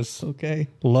he is. Okay.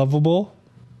 Lovable,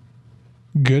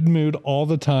 good mood all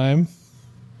the time.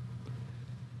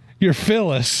 You're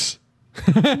Phyllis.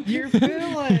 You're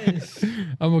Phyllis.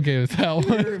 I'm okay with that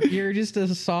one. You're just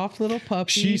a soft little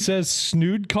puppy. She says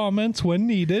snood comments when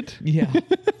needed. Yeah.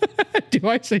 Do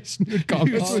I say snood You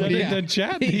comments? Oh, said yeah. it to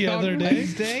chat the On other day.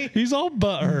 Wednesday? He's all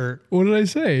butthurt. What did I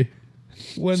say?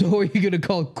 When So are you gonna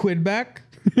call Quinn back?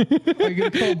 Are you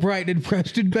gonna call Brighton and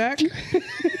Preston back?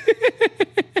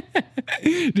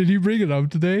 Did you bring it up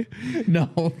today?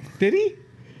 No. Did he?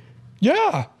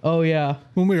 yeah, Oh yeah,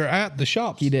 when we were at the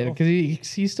shops. he did because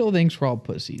he still thinks we're all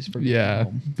pussies for getting Yeah.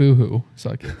 home. Boo hoo.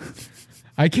 Suck it.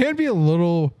 I can be a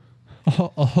little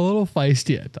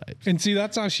feisty at times. And see,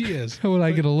 that's how she is. When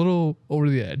I get a little over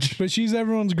the edge. But she's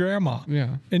everyone's grandma.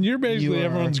 Yeah. And you're basically You are-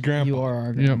 everyone's grandma. You are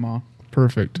our grandma.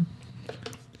 Perfect.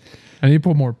 I need to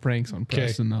put more pranks on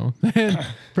Preston though.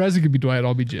 Preston could be Dwight.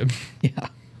 I'll be Jim. Yeah.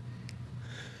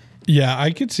 Yeah,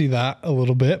 I could see that a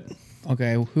little bit.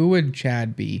 Okay. Who would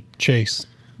Chad be? Chase.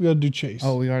 We gotta do Chase.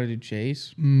 Oh, we gotta do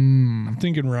Chase. I'm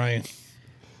thinking Ryan.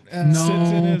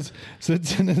 No.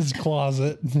 Sits in his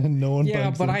closet and no one Yeah,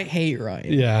 bugs but him. I hate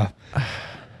Ryan. Yeah.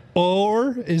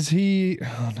 Or is he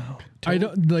oh no. I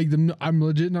don't like them. I'm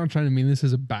legit not trying to mean this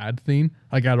as a bad thing,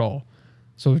 like at all.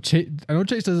 So Chase, I know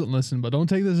Chase doesn't listen, but don't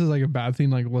take this as like a bad thing,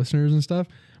 like listeners and stuff.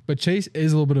 But Chase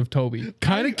is a little bit of Toby.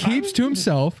 Kind of keeps to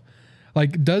himself,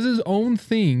 like does his own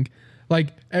thing. Like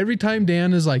every time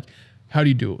Dan is like, "How do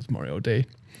you do it with Mario Day?"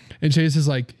 and Chase is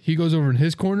like, he goes over in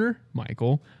his corner,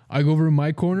 Michael. I go over in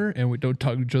my corner, and we don't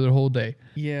talk to each other the whole day.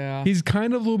 Yeah. He's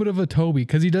kind of a little bit of a Toby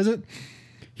because he doesn't.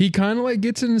 He kind of like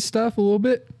gets in his stuff a little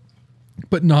bit,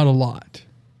 but not a lot.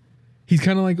 He's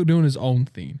kind of like doing his own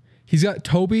thing. He's got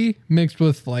Toby mixed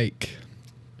with like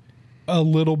A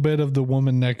little bit of the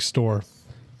woman next door.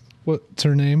 What's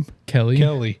her name? Kelly.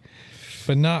 Kelly.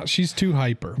 But not she's too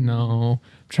hyper. No,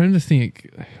 I'm trying to think.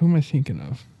 Who am I thinking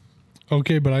of?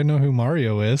 Okay, but I know who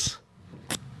Mario is.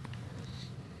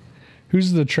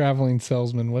 Who's the traveling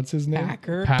salesman? What's his name?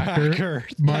 Packer. Packer.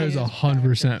 Mario's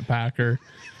 100% Packer.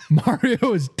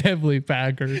 Mario is definitely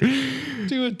Packer.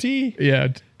 To a T. Yeah.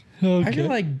 Okay. I feel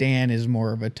like Dan is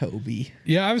more of a Toby.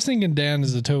 Yeah, I was thinking Dan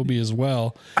is a Toby as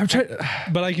well. I'm trying.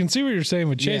 But I can see what you're saying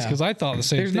with Chase Yeah. because I thought the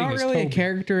same There's thing not as really a Toby.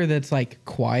 character that's like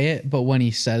quiet, but when he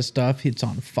says stuff, it's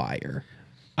on fire.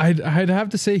 I'd have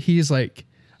to say he's like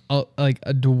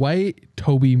a Dwight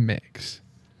Toby mix.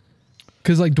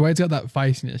 Because like Dwight's got that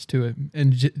feistiness to it,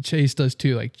 and Chase does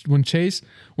too. Like when Chase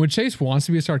wants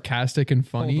to be sarcastic and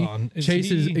funny, Hold on. Is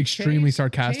Chase is he- extremely Chase-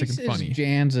 sarcastic Chase and funny. Is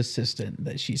Jan's assistant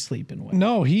that she's sleeping with.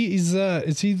 No, he's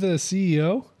is he the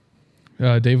CEO?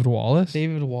 David Wallace.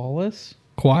 David Wallace.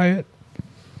 Quiet.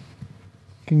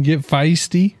 Can get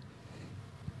feisty.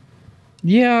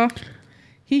 Yeah,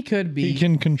 he could be. He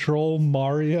can control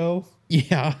Mario.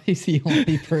 Yeah, he's the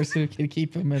only person who can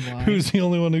keep him in line. Who's the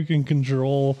only one who can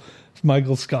control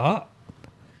Michael Scott?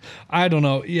 I don't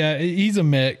know. Yeah, he's a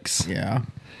mix. Yeah.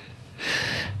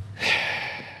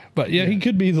 But yeah, he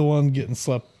could be the one getting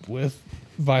slept with,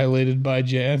 violated by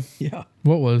Jan. Yeah.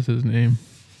 What was his name?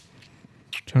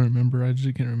 Trying to remember. I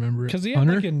just can't remember it. Because he had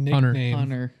like a nickname.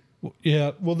 Hunter.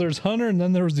 Yeah, well, there's Hunter, and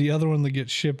then there was the other one that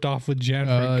gets shipped off with Jan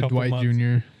for a couple Dwight months.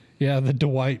 Jr. Yeah, the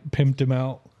Dwight pimped him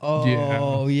out.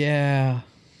 Oh, yeah.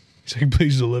 He's like,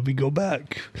 please don't let me go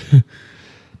back.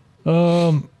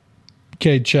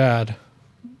 Okay, Chad.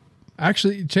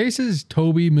 Actually, Chase is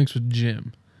Toby mixed with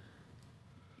Jim.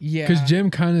 Yeah. Because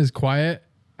Jim kind of is quiet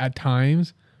at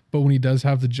times, but when he does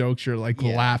have the jokes, you're like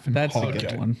Yeah, laughing. That's hard. a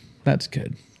good one. That's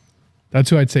good. That's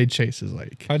who I'd say Chase is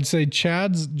like. I'd say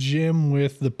Chad's Jim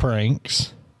with the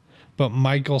pranks, but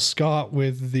Michael Scott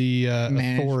with the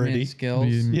Management authority. skills.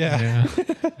 Yeah.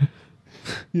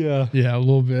 Yeah. Yeah, a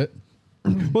little bit.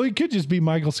 Well, he could just be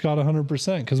Michael Scott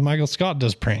 100% because Michael Scott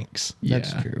does pranks.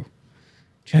 That's Yeah. true.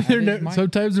 And Chad is my-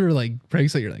 sometimes they're like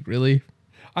pranks that you're like, really?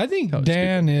 I think was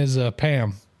Dan is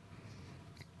Pam.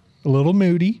 A little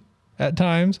moody at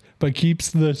times, but keeps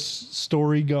the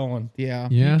story going. Yeah.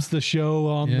 Yeah. Keeps the show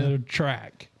on Yeah. the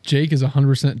track. Jake is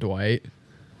 100% Dwight.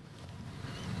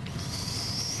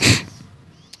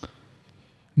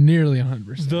 Nearly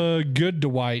 100%. The good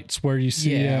Dwights where you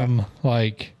see Yeah. him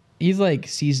like, He's like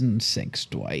season 6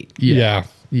 Dwight. Yeah.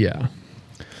 Yeah.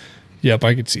 Yep,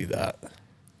 I could see that.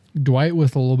 Dwight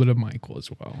with a little bit of Michael as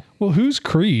well. Well, who's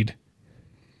Creed?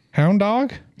 Hound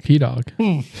Dog? P-Dog.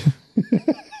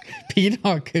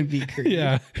 P-Dog could be creepy.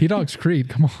 Yeah. P-Dog's Creed.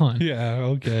 Come on. Yeah,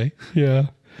 okay. Yeah.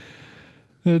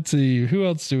 Let's see. Who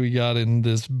else do we got in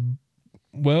this?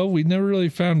 Well, we never really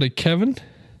found a Kevin.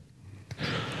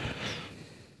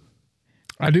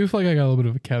 I do feel like I got a little bit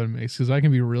of a Kevin mix because I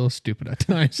can be real stupid at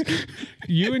times.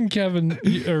 You and Kevin,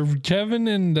 or Kevin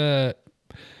and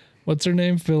what's her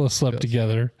name? Phyllis slept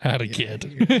together, had a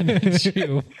kid. And it's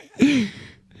you.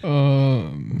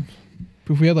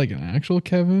 If we had like an actual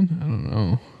Kevin, I don't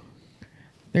know.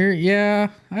 I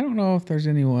don't know if there's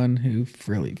anyone who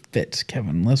really fits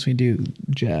Kevin unless we do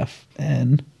Jeff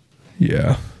and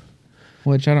Yeah.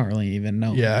 which I don't really even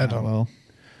know. Yeah, I that don't- well.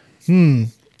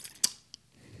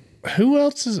 Who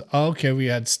else is okay? We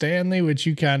had Stanley, which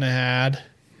you kind of had.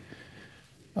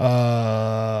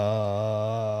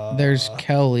 There's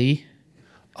Kelly.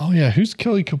 Oh yeah, who's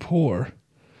Kelly Kapoor?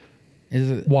 Is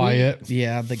it Wyatt.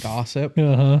 Yeah, the gossip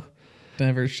Uh huh.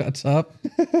 never shuts up.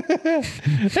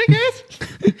 Hey guys.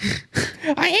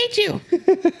 I hate you.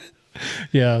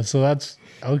 Yeah, so that's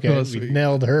okay. Oh, we sweet.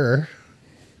 nailed her.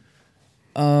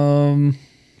 Who's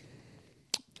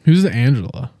the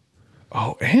Angela?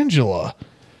 Oh, Angela.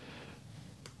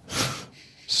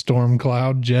 Storm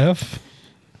Cloud Jeff.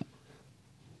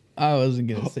 I wasn't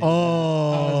gonna say. I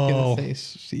Oh, was gonna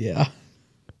say yeah.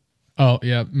 Oh,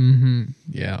 yeah. Mm-hmm.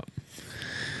 Yeah.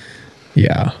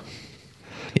 Yeah.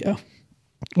 Yeah.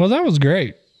 well, that was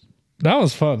great. That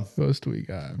was fun. Who else do we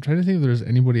got? I'm trying to think if there's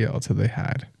anybody else that they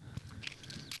had.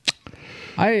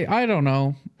 I don't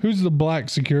know. Who's the black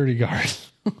security guard?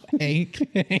 Hank.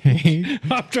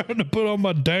 I'm trying to put on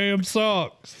my damn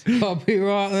socks. I'll be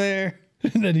right there.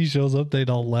 And then he shows up,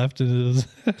 they'd all left and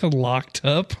it was locked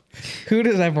up. Who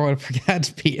does everyone forget? That's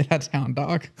Pete. That's Hound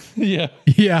Dog. Yeah.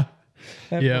 Yeah.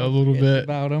 Everyone a little forgets bit.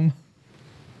 about him.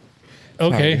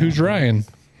 Okay, Sorry, who's Ryan?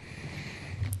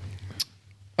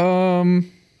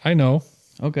 I know.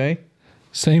 Okay.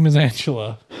 Same as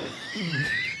Angela.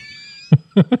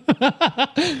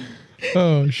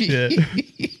 Oh, shit.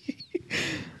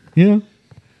 Yeah.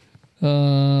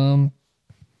 Um,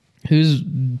 Who's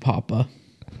Papa?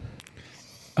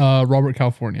 Robert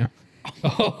California.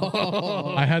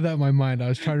 I had that in my mind. I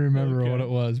was trying to remember what it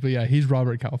was. But yeah, he's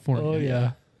Robert California. oh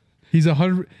yeah. He's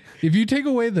 100. If you take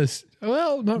away this,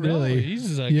 well, not really. No,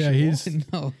 he's actual. Yeah, he's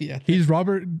No, yeah. he's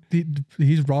Robert.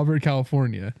 He's Robert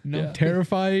California. No.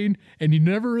 Terrifying, and you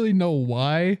never really know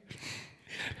why.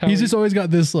 How He's he- just always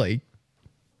got this like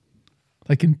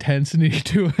intensity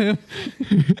to him.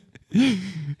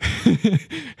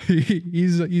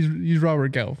 he's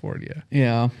Robert California.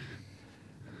 Yeah.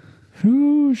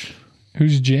 Who's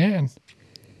Jan?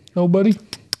 Nobody.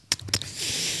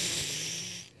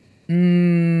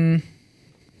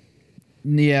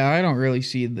 Yeah, I don't really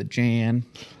see the Jan.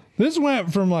 This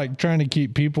went from like trying to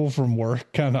keep people from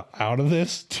work kind of out of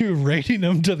this to rating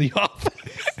them to the office.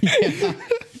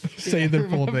 Say their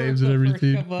full Remember names and the first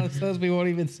everything. couple episodes, we won't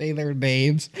even say their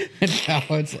names. And now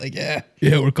it's like, yeah.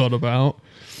 Yeah, we're called about.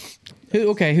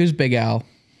 Who's Big Al?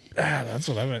 That's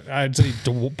what I meant. I'd say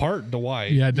part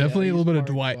Dwight. Yeah, definitely a he's little bit of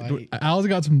part Dwight. Dwight. Al's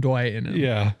got some Dwight in him.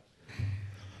 Yeah.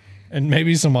 And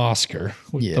maybe some Oscar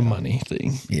with Yeah. the money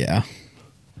thing. Yeah.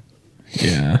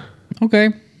 Yeah. Okay.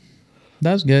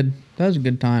 That was good. That was a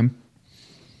good time.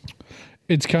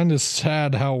 It's kind of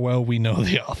sad how well we know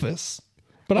The Office.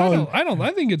 But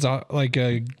I think it's like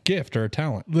a gift or a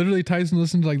talent. Literally, Tyson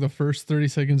listened to like the first 30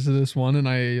 seconds of this one, and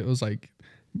I was like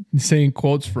saying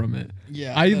quotes from it.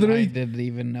 Yeah. I that literally, I didn't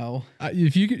even know.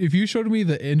 if you showed me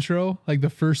the intro, like the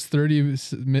first 30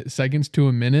 seconds to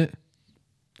a minute,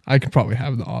 I could probably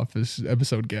have the Office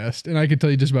episode guessed, and I could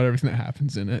tell you just about everything that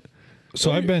happens in it.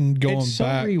 So I've been going It's so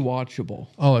back. rewatchable.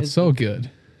 Oh, it's so good.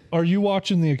 Are you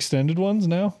watching the extended ones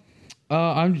now?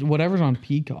 I'm whatever's on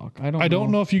Peacock. I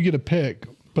don't know if you get a pick,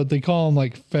 but they call them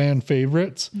like fan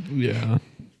favorites. Yeah.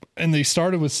 And they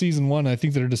started with season 1. I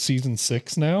think they're to season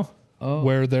 6 now,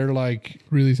 where they're like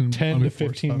Really some 10 to unenforced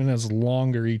 15 stuff. minutes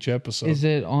longer each episode. Is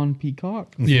it on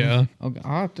Peacock? Yeah. Okay.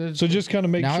 I'll have to, So just kind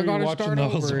of make now I sure you're gotta watching start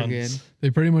those over ones. again. They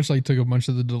pretty much like took a bunch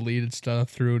of the deleted stuff,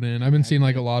 threw it in. I've been seeing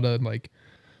like a lot of like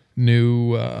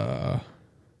new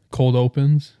cold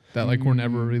opens that like were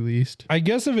never released. I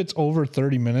guess if it's over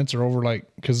 30 minutes or over like,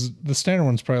 because the standard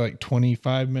one's probably like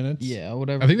 25 minutes. Yeah,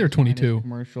 whatever. I think they're the minus 22.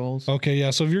 commercials. Okay,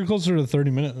 yeah. So if you're closer to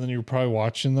 30 minutes, then you're probably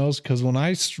watching those. Because when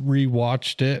I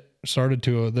rewatched it,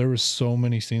 there was so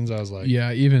many scenes I was like,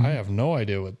 Yeah, even I have no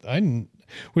idea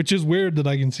which is weird that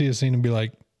I can see a scene and be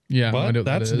like, yeah, what? I know what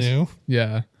that That's is. new.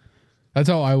 Yeah, that's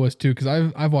how I was too. Because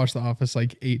I've watched The Office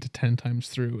like 8 to 10 times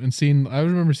through and seen. I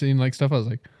remember seeing like stuff. I was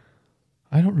like,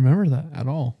 I don't remember that at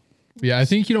all. But yeah, I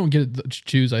think you don't get to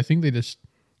choose. I think they just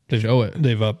show it.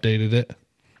 They've updated it.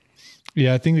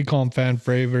 Yeah, I think they call them fan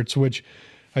favorites, which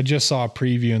I just saw a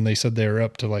preview and they said they were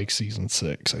up to like season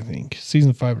 6, I think.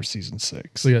 Season 5 or season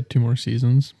 6. So we got 2 more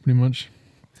seasons, pretty much.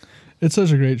 It's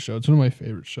such a great show. It's one of my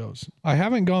favorite shows. I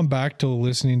haven't gone back to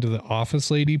listening to the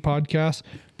Office Lady podcast,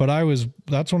 but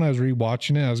that's when I was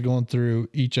rewatching it. I was going through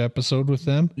each episode with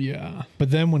them. Yeah.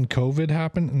 But then when COVID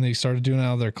happened and they started doing it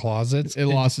out of their closets, It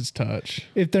lost its touch.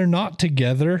 if they're not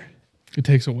together, It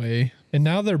takes away and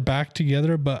now they're back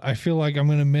together, but I feel like I'm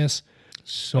going to miss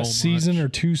so a season much. or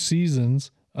 2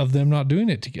 seasons of them not doing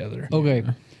it together. Okay.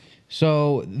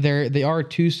 So they are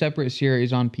 2 separate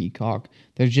series on Peacock.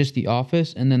 There's just The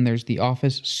Office, and then there's The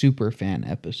Office Superfan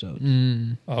episodes.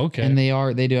 Okay. And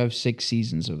they do have 6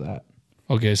 seasons of that.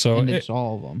 Okay, so And it's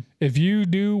all of them. if you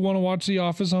do want to watch The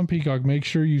Office on Peacock, make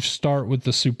sure you start with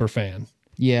the Superfan.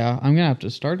 Yeah, I'm gonna have to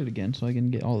start it again so I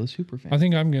can get all the Superfan. I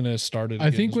think I'm going to start it I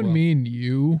again think as when well. me and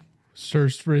you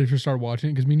ready to start watching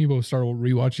it, because me and you both started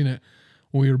rewatching it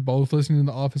when we were both listening to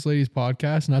the Office Ladies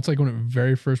podcast, and that's like when it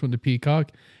very first went to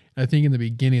Peacock. I think in the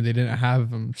beginning they didn't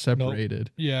have them separated.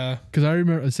 Yeah. Because I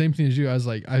remember the same thing as you. I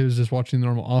was just watching the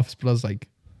normal Office, but I was like,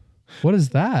 "What is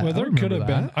that?" Well, I there don't could have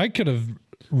remember been. that. I could have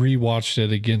rewatched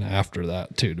it again after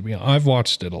that too. To be honest, I've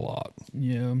watched it a lot.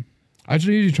 Yeah. I just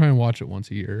usually try and watch it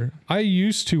once a year. I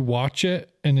used to watch it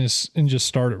and just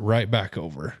start it right back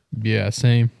over. Yeah,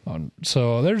 same.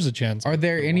 So there's a chance. Are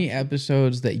there any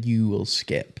episodes that you will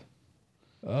skip?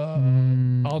 I'll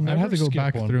I'd never have to go skip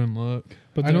back one. through and look.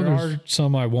 But I know there there's are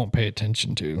some I won't pay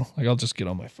attention to. Like I'll just get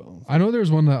on my phone. I know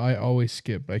there's one that I always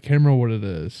skip, but I can't remember what it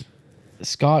is.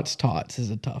 Scott's Tots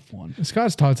is a tough one.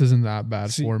 Scott's Tots isn't that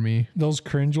bad for me. Those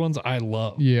cringe ones I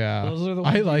love. Yeah. Those are the I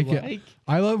ones you like it. like?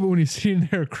 I love it when he's sitting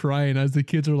there crying as the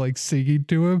kids are like singing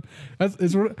to him.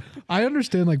 I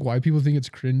understand like why people think it's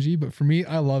cringy, but for me,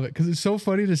 I love it because it's so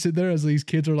funny to sit there as these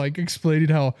kids are like explaining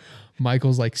how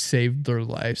Michael's like saved their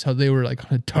lives, how they were like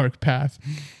on a dark path.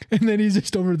 And then he's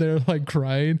just over there like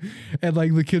crying. And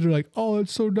like the kids are like, oh,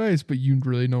 it's so nice. But you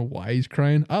really know why he's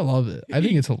crying. I love it. I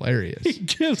think it's hilarious. He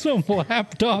gives them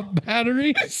laptop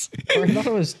batteries. Or I thought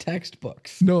it was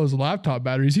textbooks. No, his laptop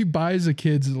batteries. He buys the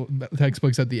kids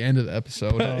textbooks at the end of the episode.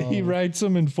 He writes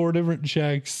them in 4 different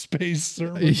checks, space A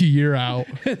sermons. year out.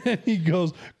 And then he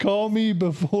goes, call me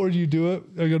before you do it.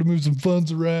 I got to move some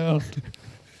funds around.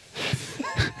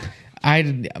 I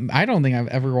don't think I've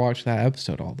ever watched that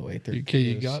episode all the way through. Okay,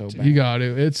 you It was got so to. bad. You got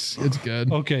to. It's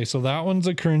good. Okay, so that one's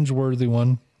a cringe-worthy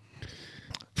one.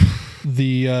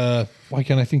 Why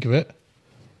can't I think of it?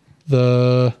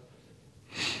 The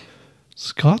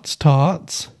Scott's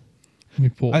Tots. Let me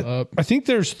pull it up. I think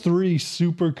there's 3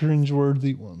 super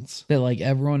cringe-worthy ones. That like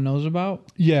everyone knows about.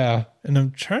 Yeah, and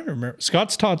I'm trying to remember.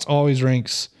 Scott's Tots always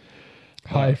ranks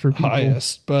High for people.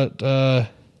 highest, but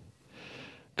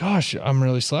gosh, I'm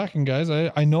really slacking, guys.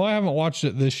 I know I haven't watched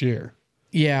it this year.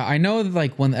 Yeah, I know that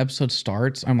like when the episode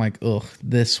starts, I'm like, ugh,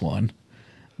 this one.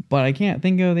 But I can't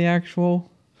think of the actual.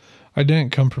 I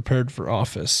didn't come prepared for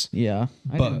Office. Yeah.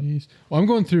 But- Jeez. Well, I'm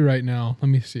going through right now. Let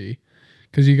me see.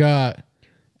 Because you got.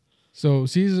 So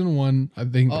season 1, I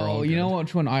think they're all Oh, you know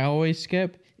which one I always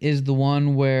skip is the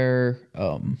one where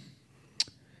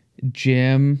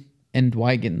Jim and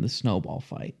Dwight get in the snowball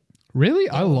fight. Really?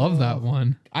 I love that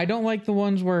one. I don't like the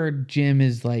ones where Jim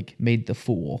is like made the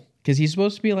fool because he's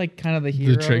supposed to be like kind of the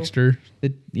hero, The trickster.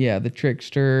 the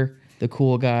trickster, the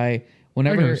cool guy.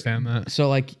 Whenever I can understand that. So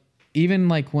like even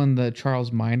like when the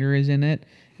Charles Minor is in it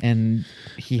and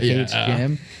he hates Yeah.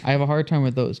 Jim, I have a hard time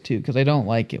with those too because I don't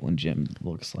like it when Jim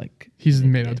looks like He's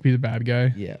made out to be the bad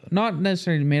guy. yeah, not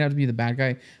necessarily made out to be the bad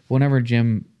guy. But whenever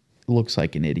Jim looks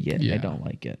like an idiot, I Yeah. don't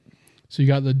like it. So you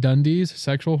got the Dundies,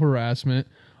 sexual harassment,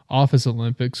 Office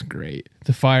Olympics, great.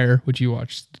 The Fire, which you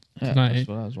watched tonight. That's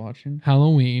what I was watching.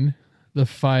 Halloween, The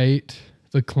Fight,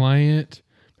 The Client,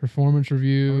 Performance Are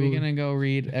Review, we gonna go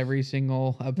read every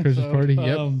single Christmas episode? Party,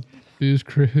 yep. Booze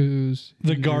Cruise,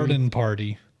 The Garden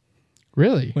Party.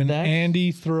 Really? When That's-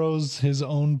 Andy throws his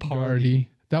own party. Party.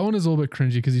 That one is a little bit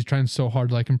cringy because he's trying so hard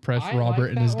to like impress I Robert like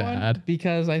and that his one dad.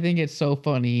 because I think it's so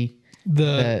funny The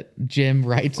that Jim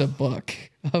writes a book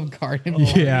of garden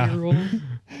Yeah. party rules.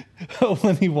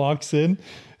 when he walks in,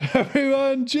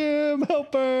 everyone, Jim,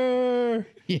 helper.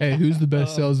 Hey, who's the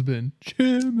best salesman?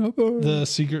 Jim. The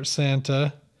Secret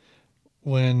Santa,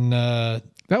 when That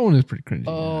one is pretty cringy.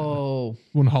 Oh,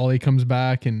 When Holly comes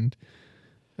back and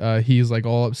he's like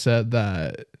all upset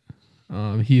that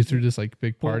he threw this like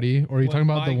big party. Or are you talking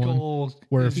about the one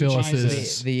where Phyllis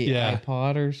is? the Yeah.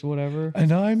 iPod or whatever.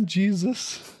 and I'm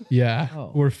Jesus. Yeah. Oh.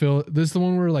 Where this is the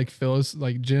one where like Phyllis,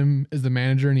 like Jim is the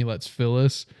manager and he lets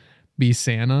Phyllis be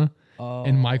Santa. Oh.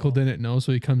 And Michael didn't know,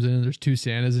 so he comes in and there's two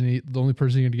Santas, and the only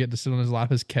person going to get to sit on his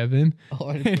lap is Kevin. Oh,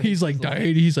 I didn't And he's like, realize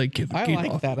died. He's like, Kevin, I get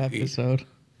like off that me." episode.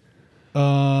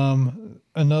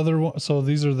 Another one. So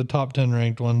these are the top 10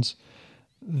 ranked ones.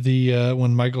 The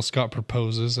when Michael Scott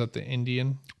proposes at the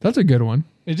Indian. That's a good one.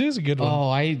 It is a good one. Oh,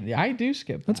 I do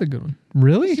skip. That's a good one.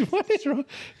 Really? What is wrong?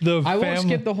 The I won't family.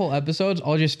 skip the whole episodes.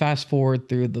 I'll just fast forward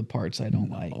through the parts I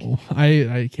don't like. Oh,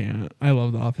 I can't. I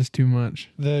love The Office too much.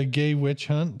 The gay witch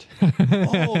hunt.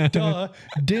 Oh, duh.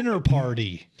 Dinner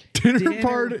party. Dinner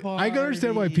party. I can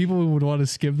understand why people would want to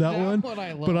skip that one,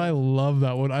 I love. but I love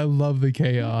that one. I love the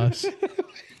chaos.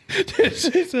 This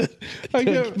is a, I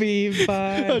Took got me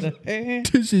by the hand.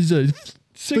 This is a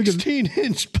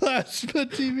 16-inch plasma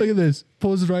TV. look at this.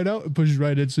 Pulls it right out and pushes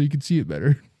right in so you can see it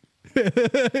better.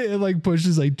 It like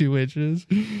pushes like 2 inches.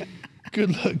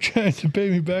 Good luck trying to pay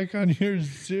me back on your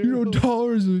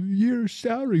 $0 a year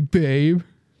salary, babe.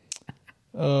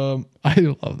 I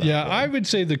love that. Yeah, I would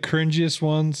say the cringiest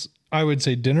ones. I would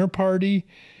say dinner party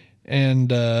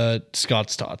and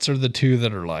Scott's Tots are the two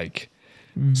that are like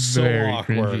so Very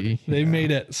awkward. cringy. They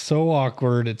made it so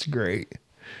awkward. It's great.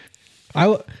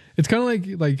 It's kind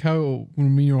of like how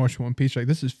when me and you were watching One Piece, like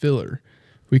this is filler.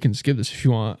 We can skip this if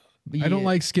you want. I don't Yeah,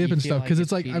 like you skipping feel stuff like because it's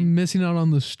it's like cheating. I'm missing out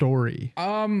on the story.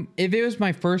 If it was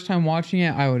my first time watching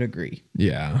it, I would agree.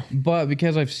 Yeah, But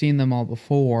because I've seen them all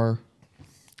before,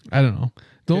 I don't know.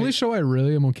 The only show I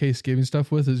really am okay skipping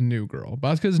stuff with is New Girl. But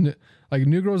that's because like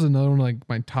New Girl is another one of like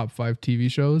my top 5 TV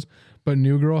shows. But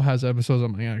New Girl has episodes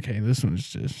I'm like, okay, this one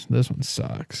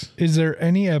sucks. Is there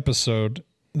any episode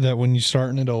that when you're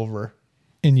starting it over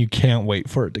and you can't wait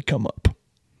for it to come up?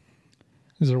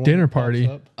 Is there one Dinner that pops Party.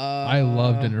 up? I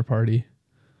love Dinner Party.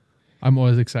 I'm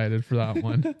always excited for that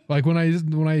one. Like when I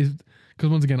because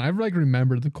once again I've like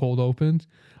remembered the cold opens.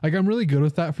 Like I'm really good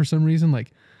with that for some reason.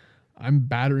 Like I'm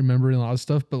bad at remembering a lot of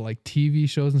stuff, but like TV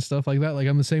shows and stuff like that, like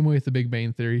I'm the same way with the Big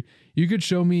Bang Theory. You could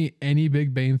show me any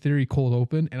Big Bang Theory cold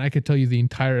open and I could tell you the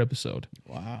entire episode.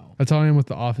 wow. That's how I am with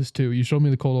The Office too. You showed me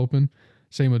the cold open,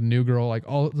 same with New Girl, like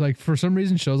all like for some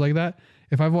reason shows like that,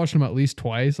 if I've watched them at least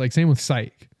twice, like same with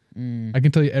Psych. I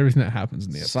can tell you everything that happens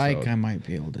in the episode. Psych, I might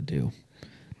be able to do.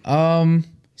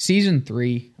 Season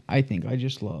 3, I think I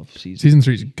just love Season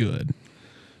 3 is good.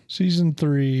 Season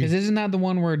 3. Because isn't that the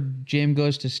one where Jim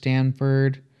goes to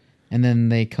Stanford and then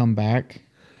they come back?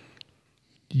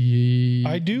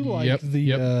 I do like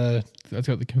That's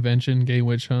got the convention, gay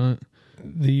witch hunt.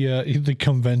 the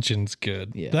convention's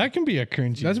good. Yeah. That can be a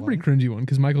cringy. That's a one. pretty cringy one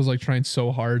because Michael's like trying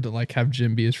so hard to like have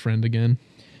Jim be his friend again.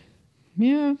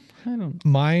 Yeah, I don't.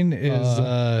 Mine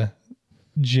is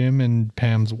Jim and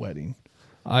Pam's wedding.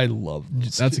 I love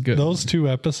That's a good those 2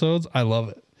 episodes. I love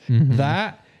it.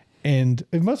 That and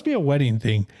it must be a wedding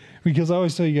thing because I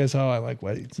always tell you guys how I like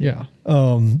weddings. Yeah.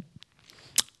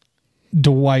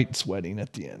 Dwight's wedding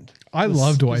at the end. I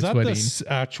love Dwight's Is that wedding. the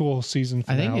actual season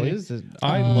I finale? think it is.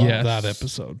 I love Yes. that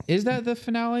episode. Is that the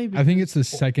finale? I think it's the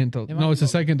second to, might it's the be-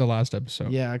 second to last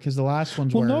episode. Yeah, because the last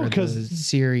one's Well, where no, 'cause- the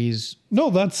series No,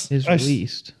 that's is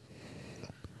released.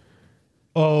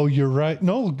 Oh, you're right.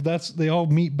 No, that's they all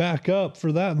meet back up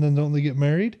for that, and then don't they get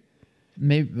married?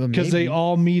 Maybe Because they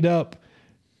all meet up.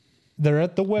 They're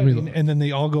at the wedding, and then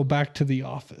they all go back to the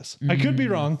office. I could be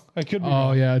wrong. I could be Oh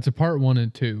wrong. yeah, it's a part 1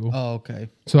 and 2. Oh, okay.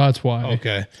 So that's why.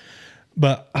 Okay,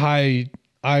 but I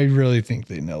really think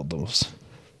they nailed those.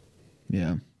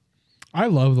 Yeah. I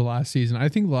love the last season. I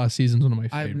think the last season's one of my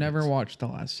favorites. I've never watched the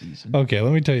last season. Okay,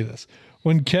 let me tell you this: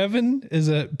 when Kevin is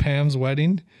at Pam's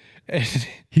wedding, and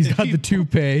He's got the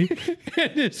toupee.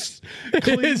 and his His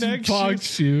Kleenex box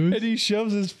shoes. and he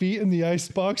shoves his feet in the ice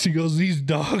box. He goes, "These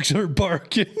dogs are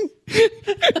barking."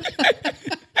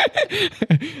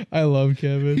 I love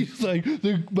Kevin. He's like,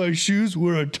 "My shoes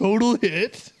were a total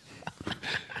hit."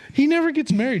 He never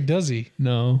gets married, does he?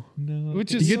 No.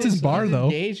 Which He is gets so his sad. bar though.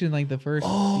 Engaged in like the first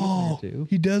season or 2.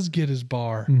 He does get his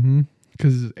bar.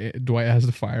 Because Dwight has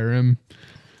to fire him.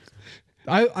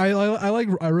 I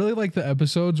really like the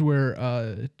episodes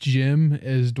where Jim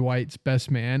is Dwight's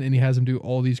best man and he has him do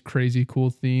all these crazy cool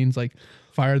things like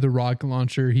fire the rocket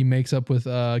launcher. He makes up with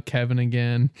Kevin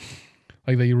again.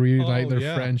 Like they reunite Oh, their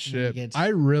yeah. friendship. He gets- I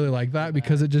really like that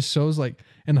because it just shows like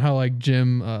and how like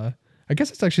Jim. I guess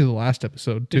it's actually the last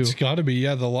episode too. It's got to be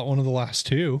one of the last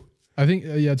two. I think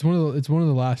yeah, it's one of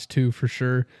the last two for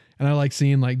sure. And I like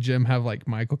seeing like Jim have like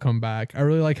Michael come back. I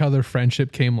really like how their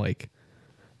friendship came like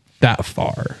that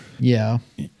far. Yeah.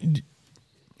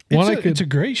 It's a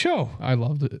great show. I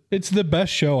loved it. It's the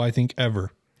best show I think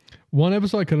ever. One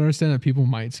episode I could understand that people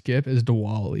might skip is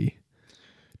Diwali.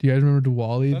 Do you guys remember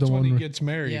Diwali? That's the when one he where gets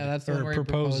married. Yeah, that's the or one where he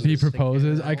proposes. he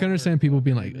proposes. I can understand people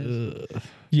being like, ugh.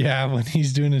 Yeah, when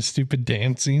he's doing his stupid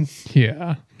dancing.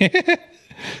 Yeah.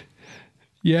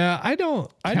 Yeah, I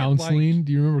don't Counseling.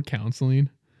 Do you remember Counseling?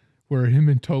 Where him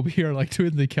and Toby are like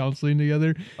doing the counseling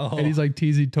together, Oh. and he's like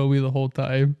teasing Toby the whole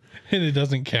time. And it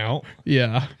doesn't count.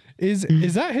 Yeah. Is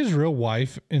that his real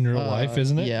wife in real life,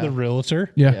 isn't it? yeah. The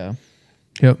realtor? Yeah. Yeah.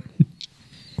 Yep.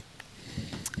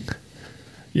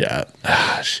 Yeah.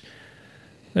 Gosh.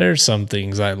 There's some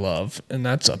things I love, and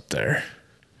that's up there.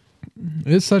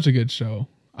 It's such a good show.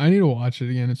 I need to watch it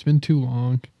again. It's been too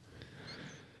long.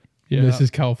 Yeah. This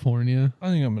is California. I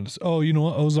think I'm gonna. Oh, you know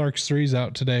what? Ozark's 3's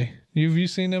out today. Have you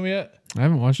seen them yet? I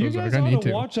haven't watched You Ozark. guys I ought need to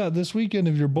to. watch that this weekend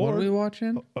if you're What are we bored.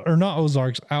 watching? Or not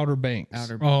Ozark's, Outer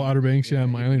Banks. Oh, Outer Banks. Yeah,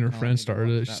 my and her friend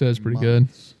started it. She says it's pretty good.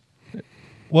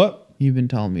 What? You've been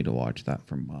telling me to watch that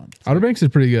for months. Outer Banks is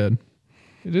pretty good.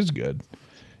 It is good.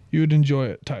 You would enjoy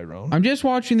it, Tyrone. I'm just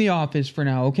watching The Office for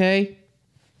now, okay?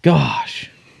 Gosh.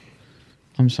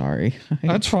 I'm sorry.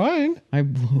 That's fine. I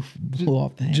blew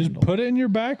off the handle. Just put it in your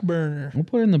back burner. We'll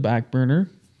put it in the back burner.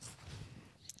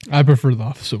 I prefer The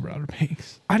Office over Outer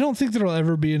Banks. I don't think there'll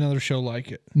ever be another show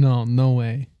like it. No, no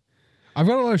way. I've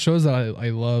got a lot of shows that I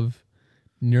love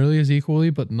nearly as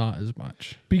equally, but not as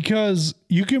much. Because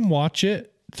you can watch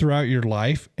it throughout your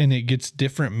life and it gets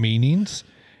different meanings.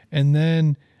 And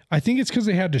then I think it's because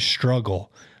they had to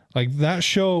struggle. Like that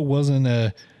show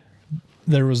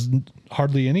there was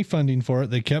hardly any funding for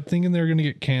it. They kept thinking they were going to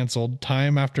get canceled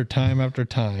time after time after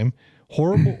time.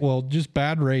 Horrible, well, just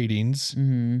bad ratings.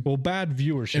 Well, bad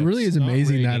viewership. It really is not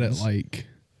amazing that it ratings. like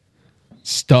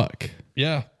stuck.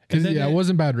 Yeah. Because And then it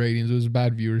wasn't bad ratings; it was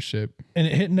bad viewership. and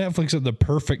it hit Netflix at the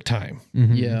perfect time.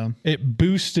 Yeah. It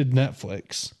boosted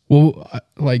Netflix. Well,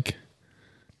 like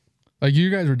you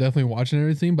guys were definitely watching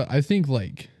everything, but I think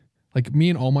like me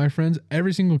and all my friends,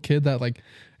 every single kid that like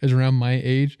is around my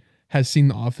age has seen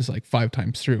The Office like 5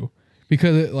 times through,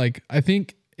 because it like I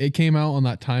think it came out on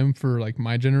that time for like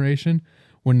my generation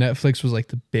when Netflix was like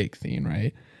the big thing,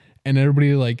 right? And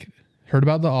everybody like heard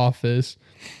about The Office.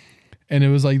 And it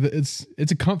was like it's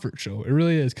a comfort show. It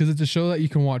really is, because it's a show that you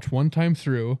can watch one time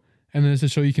through, and then it's a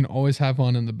show you can always have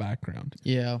on in the background.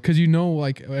 Yeah. Because you know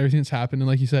like everything that's happened, and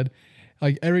like you said,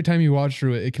 like every time you watch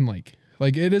through it, it can like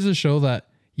it is a show that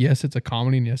yes, it's a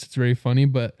comedy, and yes, it's very funny,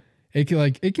 but it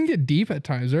can get deep at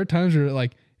times. There are times where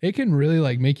like it can really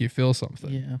like make you feel something,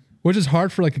 Yeah. which is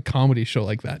hard for like a comedy show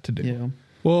like that to do. Yeah.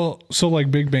 Well, so like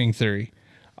Big Bang Theory,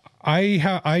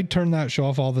 I turn that show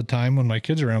off all the time when my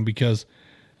kids are around because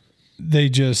they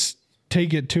just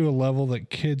take it to a level that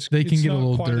kids They can it's get a not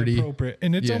little quite dirty. appropriate,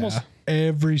 and it's Yeah. almost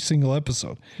every single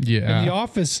episode. Yeah. In The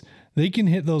Office, they can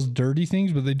hit those dirty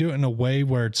things, but they do it in a way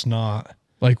where it's not.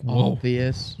 Like whoa,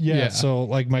 Obvious. Yeah. Yeah. So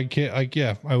like my kid,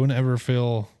 I wouldn't ever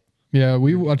feel yeah.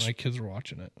 We watched my kids were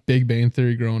watching it. Big Bang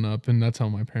Theory growing up, and that's how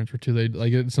my parents were too. They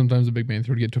like it. Sometimes the Big Bang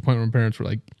Theory would get to a point where my parents were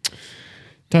like,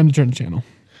 "Time to turn the channel."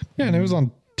 Yeah, and it was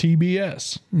on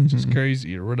TBS, which is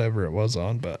crazy, or whatever it was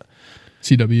on, but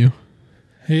CW.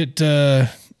 it.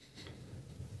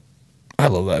 I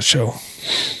love that show.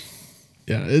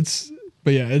 Yeah, it's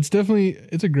definitely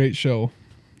it's a great show,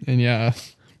 and yeah,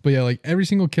 but yeah, like every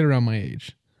single kid around my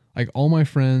age, like all my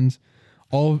friends,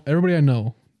 everybody I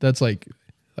know that's like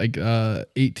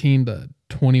 18 to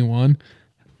 21,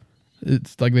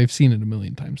 it's like they've seen it a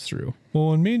million times through. Well,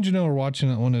 when me and Janelle were watching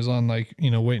it when it was on, like,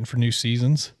 waiting for new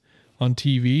seasons on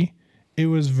TV, it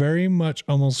was very much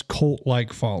almost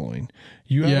cult-like following.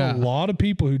 You had Yeah. a lot of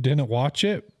people who didn't watch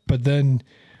it, but then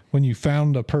when you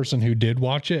found a person who did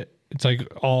watch it, it's like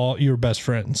all your best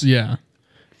friends. Yeah,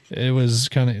 It was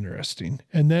kind of interesting.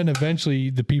 And then eventually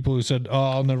the people who said, "Oh,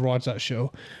 I'll never watch that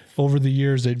show," over the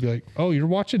years they'd be like, "Oh, you're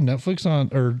watching Netflix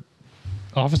or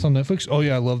Office on Netflix? Oh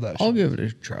yeah, I love that show." I'll give it a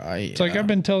try. It's like I've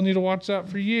been telling you to watch that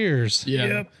for years.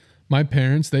 yeah. My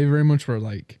parents, they very much were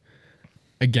like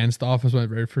against The Office when I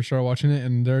very first started watching it,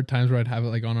 and there are times where I'd have it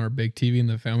like on our big TV in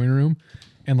the family room,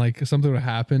 and like something would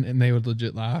happen, and they would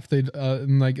legit laugh. They'd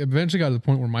and like eventually got to the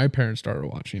point where my parents started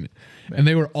watching it, and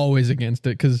they were always against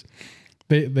it because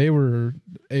they were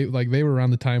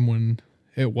around the time when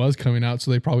it was coming out,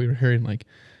 so they probably were hearing like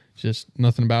just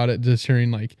nothing about it, just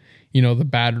hearing like the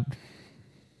bad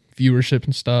viewership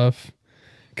and stuff.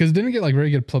 Because it didn't get like very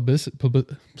good publicity.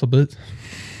 Publicity.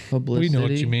 We know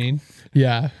what you mean.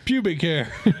 Yeah. Pubic hair.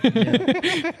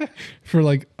 For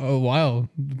like a while,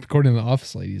 according to the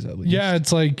office ladies at least. Yeah,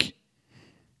 it's like,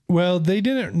 well, they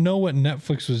didn't know what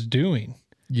Netflix was doing.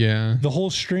 Yeah. The whole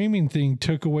streaming thing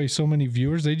took away so many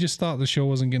viewers. They just thought the show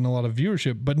wasn't getting a lot of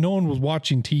viewership, but no one was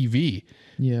watching TV.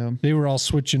 Yeah. They were all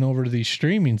switching over to these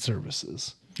streaming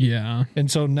services. Yeah.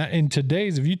 And so in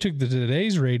today's, if you took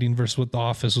today's rating versus what The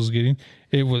Office was getting,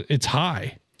 it's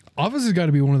high. Office has got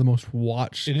to be one of the most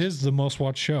watched. It is the most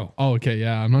watched show. Oh, okay.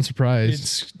 Yeah. I'm not surprised.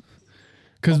 It's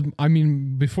Because, I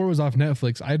mean, before it was off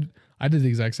Netflix, I did the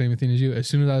exact same thing as you. As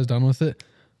soon as I was done with it,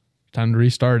 time to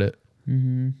restart it.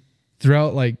 Mm-hmm.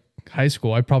 Throughout, like, high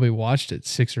school, I probably watched it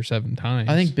 6 or 7 times.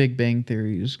 I think Big Bang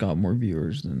Theory's got more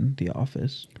viewers than The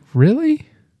Office. Really?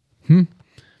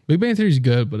 Big Bang Theory's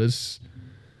good, but it's...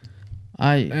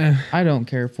 I don't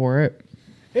care for it.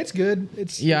 It's good.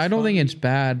 I don't think it's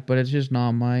bad, but it's just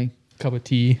not my cup of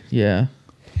tea. Yeah.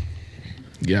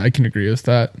 Yeah, I can agree with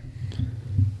that.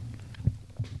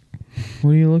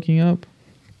 What are you looking up?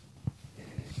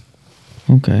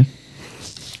 Okay.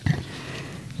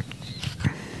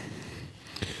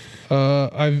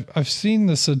 I've seen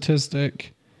the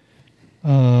statistic.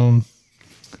 Here,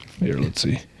 let's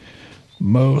see.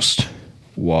 Most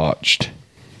watched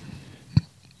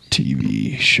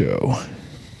TV show.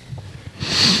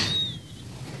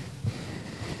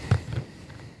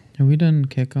 Have we done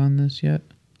Kick on this yet?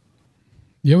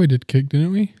 Yeah, we did Kick,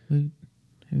 didn't we?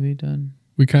 Have we done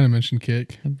We kind of mentioned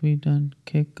Kick.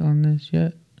 Kick on this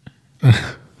yet?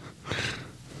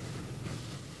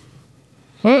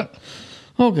 What?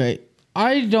 Okay.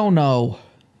 I don't know.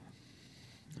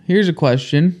 Here's a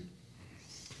question.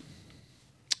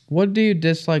 What do you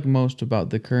dislike most about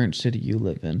the current city you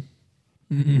live in?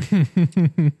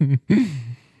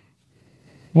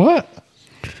 What?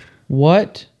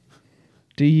 What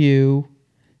do you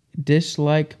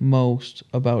dislike most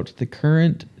about the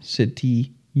current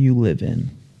city you live in?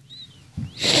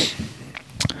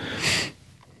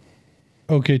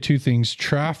 Okay, 2 things.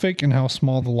 Traffic and how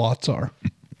small the lots are.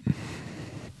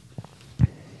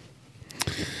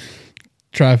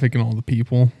 Traffic and all the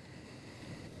people.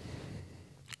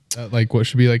 Like what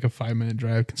should be like a 5-minute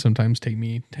drive can sometimes take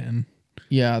me 10.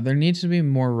 Yeah, there needs to be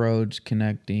more roads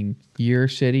connecting your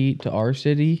city to our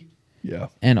city Yeah.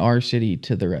 and our city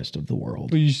to the rest of the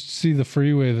world. Well, you see the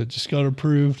freeway that just got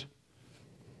approved.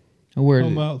 Where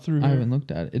Come out through I here. haven't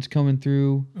looked at it. It's coming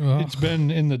through. It's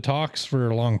been in the talks for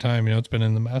a long time. You know, it's been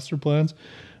in the master plans,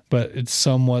 but it's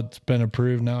somewhat been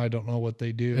approved now. I don't know what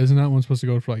they do. Isn't that one supposed to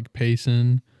go for like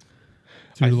Payson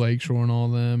through the Lakeshore and all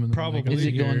them? And Probably. Then, like, Is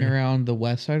it going around the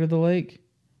west side of the lake?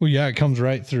 Well, yeah, it comes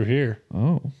right through here.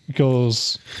 Oh. It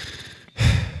comes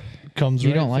You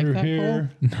right don't like through that,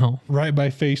 here, No. right by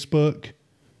Facebook.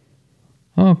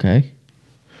 Okay.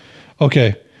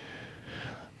 Okay.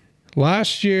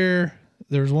 Last year,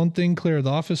 there was one thing clear.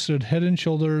 The Office stood head and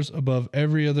shoulders above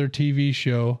every other TV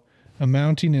show,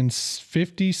 amounting in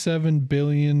 57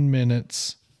 billion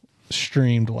minutes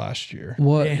streamed last year.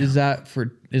 What is that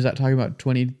for? Is that talking about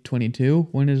 2022?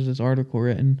 When is this article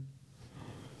written?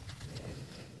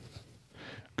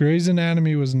 Grey's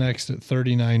Anatomy was next at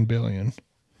 39 billion.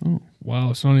 Wow,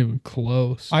 it's not even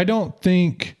close. I don't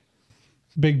think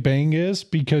Big Bang is,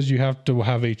 because you have to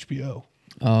have HBO.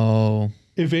 Oh,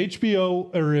 If HBO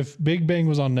or if Big Bang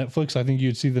was on Netflix, I think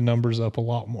you'd see the numbers up a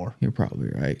lot more. you're probably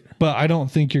right. But I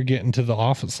don't think you're getting to the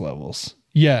Office levels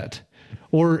yet,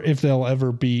 or if they'll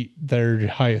ever beat their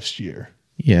highest year.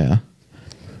 Yeah.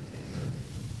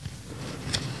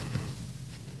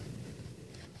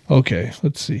 Okay,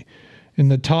 let's see. In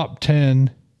the top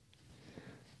 10,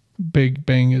 Big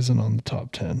Bang isn't on the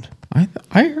top 10. I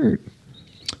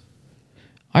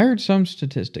heard some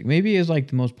statistic. Maybe it's like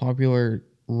the most popular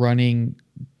running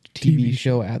TV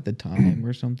show at the time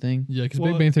or something. Yeah, because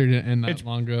Well, Big Bang Theory didn't end it's- that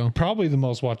long ago. Probably the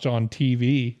most watched on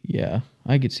TV Yeah,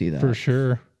 I could see that. for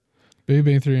sure. Big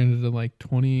Bang Theory ended in like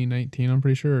 2019, I'm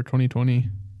pretty sure, or 2020.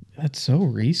 That's so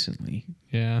recently.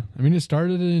 Yeah. I mean, it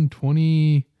started in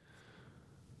 20...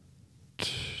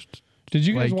 Did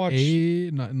you guys like watch?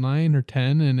 8, 9 or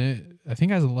 10, and I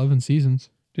think it has 11 seasons.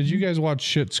 Did you guys watch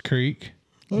Schitt's Creek?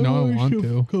 No, I want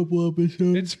to. Couple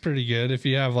episodes. It's pretty good if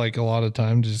you have like a lot of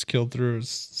time to just kill through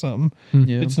something.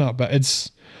 Yeah. It's not bad.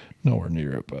 It's nowhere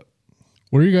near it, but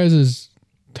What are you guys'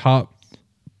 top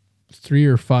 3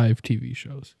 or 5 TV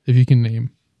shows, if you can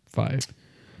name 5?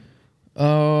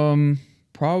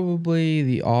 Probably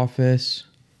The Office.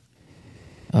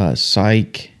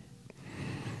 Psych.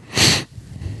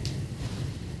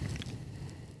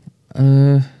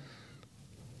 I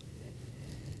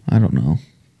don't know.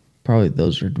 Probably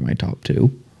those are my top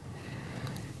two.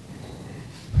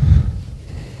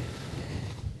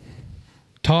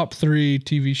 Top 3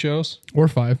 TV shows. Or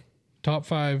 5. Top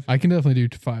 5 I can definitely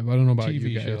do 5. I don't know about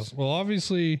TV you guys. shows. Well,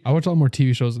 obviously, I watch a lot more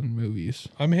TV shows than movies.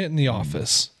 I'm hitting The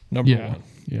Office. Number Yeah. one.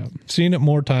 Yeah. Seen it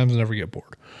more times and never get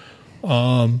bored.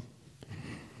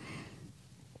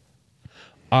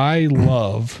 I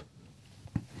love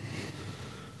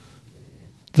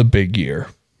The Big Year.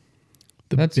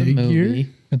 That's a Big movie. Year?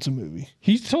 It's a movie.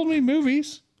 He told me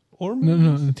movies or No,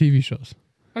 movies. no, the TV shows.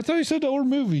 I thought you said or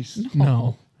movies.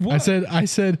 No. What? I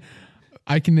said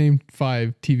I can name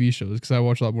 5 TV shows because I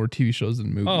watch a lot more TV shows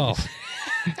than movies. Oh.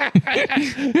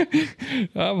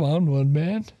 I'm on one,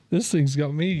 man. This thing's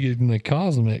got me getting a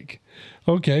cosmic.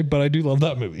 Okay, but I do love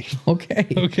that movie. Okay.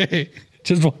 Okay.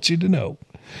 Just want you to know.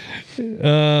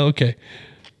 Okay.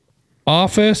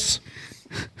 Office.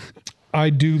 I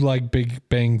do like Big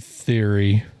Bang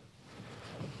Theory.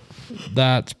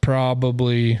 That's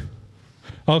probably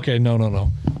okay.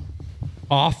 No.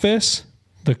 Office,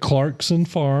 the Clarkson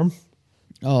Farm,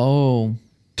 Oh,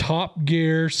 Top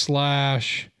Gear /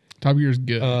 Top Gear is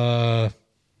good.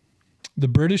 the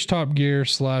British Top Gear /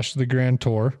 the Grand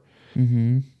Tour.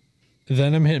 mm-hmm.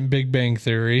 Then I'm hitting Big Bang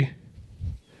Theory.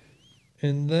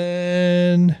 And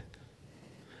then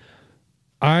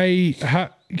I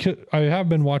have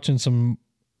been watching some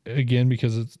again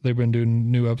because they've been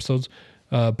doing new episodes.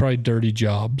 Probably Dirty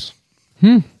Jobs.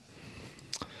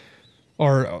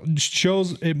 Or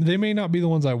shows. They may not be the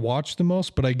ones I watch the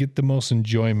most, but I get the most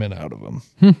enjoyment out of them.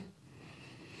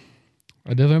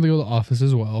 I definitely go to The Office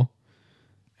as well.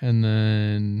 And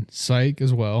then Psych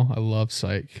as well. I love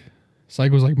Psych.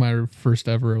 Psych was like my first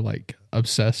ever like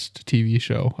obsessed TV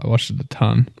show. I watched it a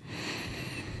ton.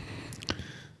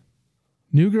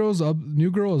 New Girl is up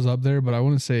there, but I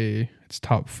wouldn't say it's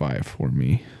top 5 for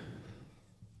me.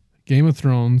 Game of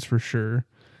Thrones for sure.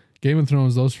 Game of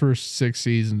Thrones, those first 6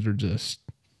 seasons are just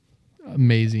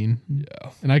amazing. Yeah.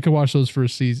 And I could watch those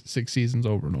first 6 seasons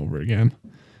over and over again.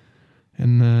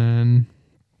 And then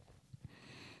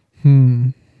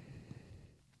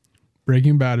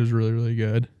Breaking Bad is really, really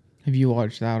good. Have you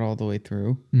watched that all the way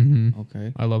through? Mm-hmm.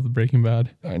 Okay. I love the Breaking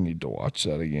Bad. I need to watch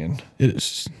that again. It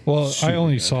is. Well, I super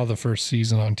only good. saw the first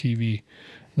season on TV.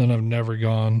 Then I've never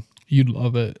gone. You'd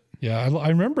love it. Yeah, I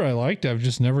remember I liked it. I've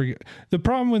just never. The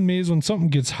problem with me is when something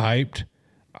gets hyped,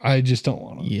 I just don't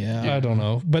want to. Yeah. I don't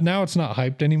know. But now it's not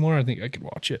hyped anymore. I think I could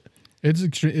watch it. It's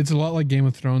extreme. It's a lot like Game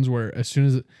of Thrones, where as soon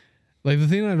as it, like the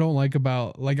thing I don't like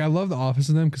about like I love The Office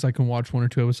in them because I can watch 1 or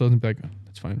 2 episodes and be like, oh,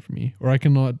 that's fine for me, or I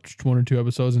can watch 1 or 2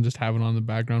 episodes and just have it on the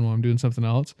background while I'm doing something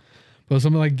else. But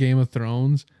something like Game of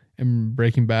Thrones and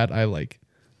Breaking Bad, I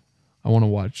want to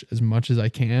watch as much as I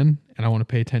can and I want to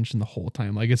pay attention the whole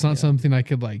time. Like it's not something I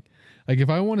could like if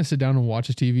I want to sit down and watch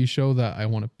a TV show that I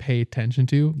want to pay attention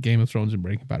to, Game of Thrones and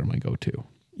Breaking Bad are my go-to.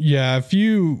 Yeah, if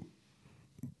you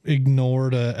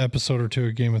ignored an episode or 2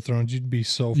 of Game of Thrones, you'd be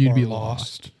so You'd far be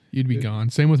lost. You'd be gone.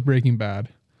 Same with Breaking Bad.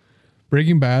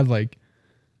 Breaking Bad, like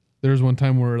there was one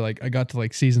time where like I got to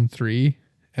like season 3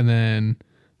 and then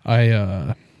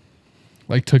I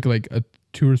like took like a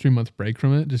 2 or 3 month break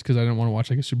from it just because I didn't want to watch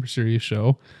like a super serious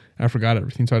show. And I forgot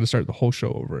everything, so I had to start the whole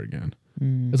show over again.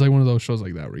 It's like one of those shows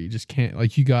like that where you just can't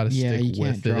like you got to stick you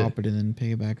with can't drop it and then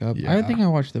pick it back up. Yeah. I think I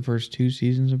watched the first 2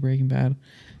 seasons of Breaking Bad.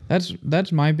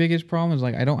 That's my biggest problem is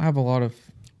like I don't have a lot of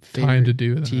Time to favorite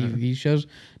do that. TV shows.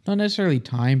 Not necessarily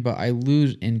time, but I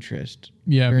lose interest.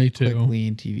 Yeah, very me too. quickly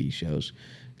in TV shows.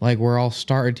 Like where I'll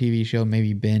start a TV show,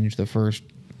 maybe binge the first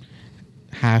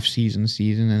half season,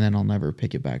 and then I'll never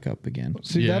pick it back up again.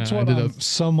 See, Yeah, that's I what did I'm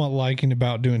somewhat liking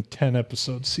about doing 10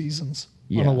 episode seasons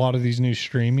on Yeah. a lot of these new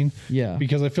streaming. Yeah.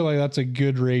 Because I feel like that's a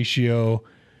good ratio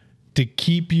to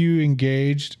keep you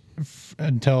engaged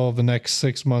until the next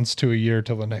 6 months to a year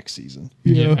till the next season.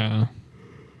 Yeah.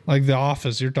 Like The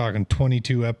Office, you're talking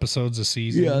 22 episodes a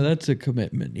season. Yeah, that's a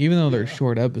commitment. Even though they're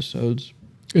short episodes.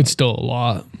 It's still a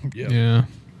lot. Yeah.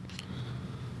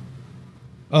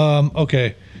 Yeah.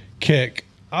 Okay. Kick.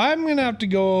 I'm gonna have to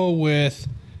go with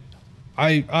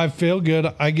I feel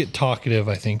good. I get talkative,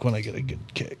 I think, when I get a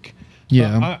good kick.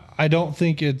 Yeah. I don't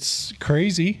think it's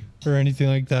crazy or anything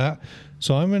like that.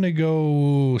 So I'm gonna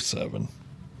go 7.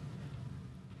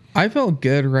 I felt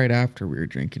good right after we were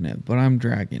drinking it, but I'm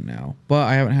dragging now. But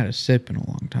I haven't had a sip in a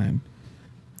long time,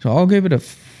 so I'll give it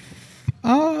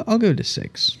I'll give it a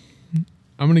 6.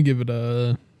 I'm gonna give it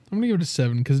a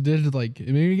 7 because it did like it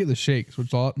made me get the shakes,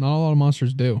 which not a lot of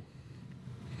monsters do.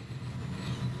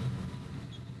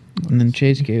 And then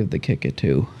Chase gave the kick a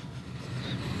 2.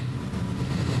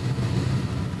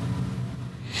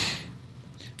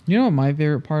 You know what my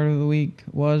favorite part of the week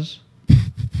was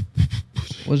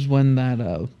was when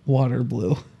that water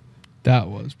blew. That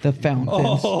was The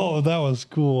fountains. Oh, that was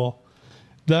cool.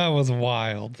 That was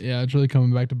wild. yeah. It's really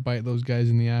coming back to bite those guys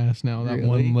in the ass now. That Really?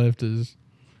 one lift is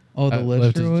Oh, the that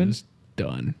lift is ruined? just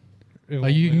done. It Like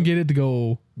won't you can move. get it to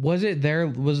go. Was it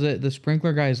the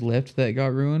sprinkler guy's lift that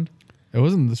got ruined? It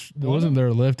wasn't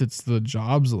their lift. It's the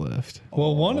job's lift.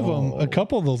 Well, one of them, a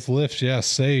couple of those lifts,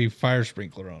 say fire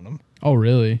sprinkler on them. Oh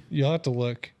really? You'll have to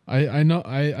look. I know.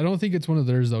 I don't think it's one of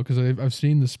theirs though, because I've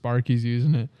seen the Sparkies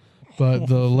using it. But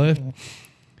the lift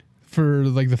for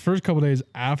like the first couple days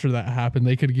after that happened,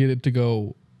 they could get it to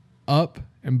go up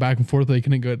and back and forth. They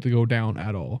couldn't get it to go down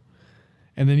at all.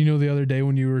 And then the other day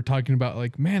when you were talking about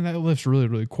like, man, that lift's really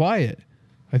really quiet.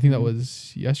 I think that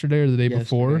was yesterday or the day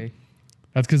before. Yesterday.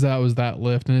 That's because that was that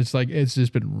lift, and it's like it's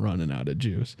just been running out of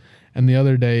juice. And the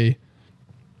other day,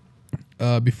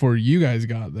 before you guys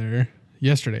got there,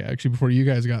 yesterday actually, before you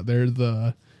guys got there,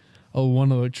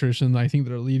 one electrician, I think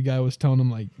their lead guy was telling them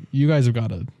like, you guys have got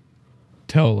to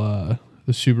tell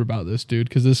the super about this dude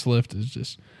because this lift is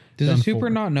just. Does done the super for.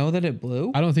 not know that it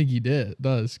blew? I don't think he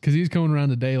does because he's coming around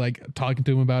today like talking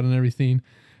to him about it and everything.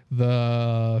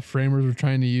 The framers were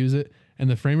trying to use it, and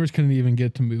the framers couldn't even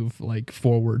get to move like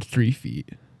forward 3 feet.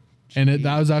 And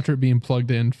that was after it being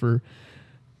plugged in for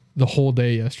the whole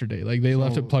day yesterday. Like they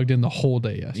left it plugged in the whole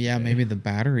day yesterday. Yeah, maybe the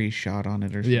battery shot on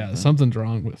it or something. Yeah, something's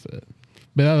wrong with it.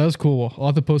 But that was cool. I'll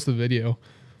have to post the video.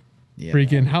 Yeah.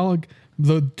 Freaking how long?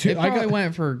 It probably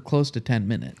went for close to 10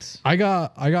 minutes. I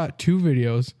got 2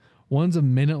 videos. One's a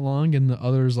minute long and the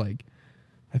other's like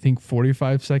I think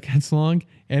 45 seconds long,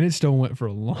 and it still went for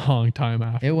a long time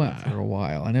after. It went that. for a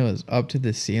while, and it was up to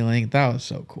the ceiling. That was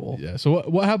so cool. Yeah. So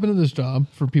what happened to this job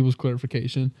for people's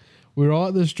clarification? We were all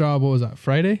at this job. What was that?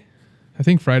 Friday? I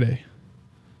think Friday.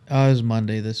 It was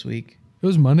Monday this week. It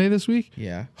was Monday this week.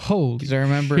 Yeah. Holy. Because I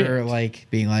remember shit. like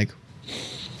being like,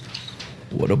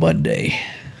 what a Monday.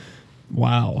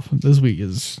 Wow. This week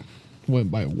went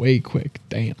by way quick.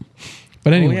 Damn.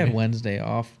 But anyway, we had Wednesday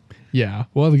off. yeah,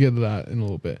 we'll have to get to that in a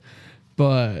little bit.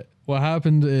 But what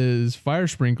happened is fire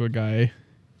sprinkler guy,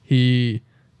 he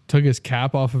took his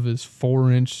cap off of his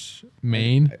 4-inch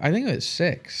main. I think it was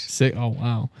 6. Sick. Oh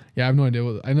wow. Yeah, I have no idea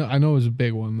what. I know it was a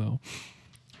big one though,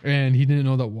 and he didn't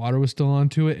know that water was still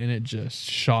onto it, and it just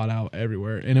shot out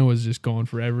everywhere, and it was just going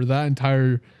forever. That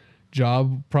entire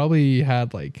job probably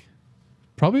had a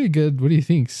good. What do you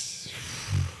think?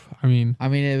 I mean,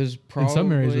 it was probably in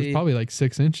some areas it was probably like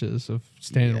 6 inches of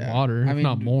standing water, if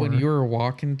not more. When you were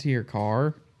walking to your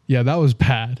car, Yeah, that was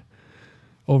bad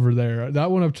over there.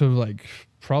 That went up to like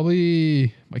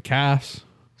probably my calves.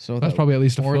 so That's probably at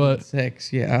least a more than foot.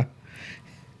 6. Yeah.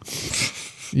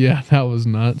 Yeah, that was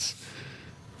nuts.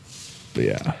 But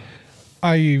yeah.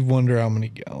 I wonder how many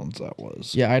gallons that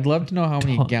was. Yeah, I'd love to know how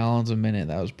many Ton. gallons a minute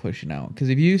that was pushing out. Because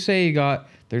if you say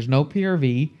there's no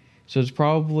PRV, so it's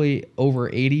probably over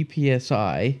 80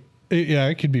 psi.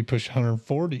 It could be pushed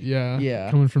 140. Yeah. Yeah.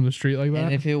 Coming from the street like that.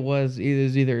 And if it was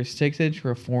either a 6-inch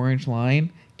or a 4-inch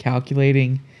line,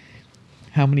 calculating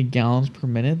how many gallons per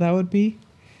minute that would be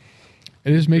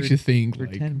it just makes you think for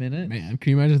like 10 minutes. man, can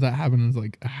you imagine if that happened in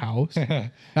like a house?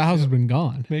 That house has been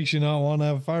gone. Makes you not want to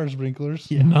have fire sprinklers.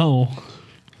 Yeah. No.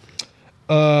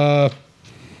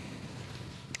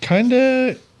 Kind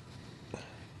of.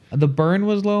 The burn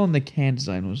was low and the can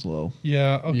design was low.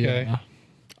 Yeah. Okay. Yeah.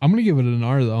 I'm gonna give it an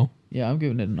R though. Yeah, I'm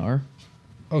giving it an R.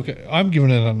 Okay. I'm giving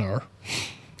it an R.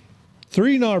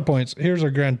 3 NAR points. Here's our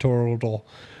grand total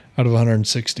out of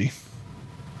 160.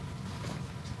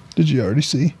 Did you already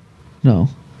see? No.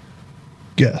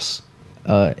 Guess.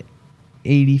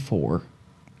 84.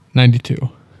 92.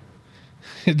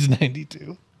 It's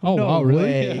 92. Oh No wow, really?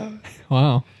 way. Yeah.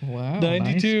 Wow. Wow.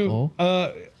 92.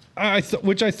 Nice.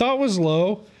 Which I thought was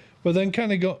low, but then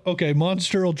kind of go. Okay,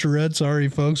 Monster Ultra Red. Sorry,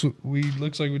 folks. We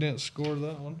looks like we didn't score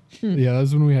that one. Yeah,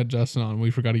 that's when we had Justin on.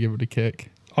 We forgot to give it a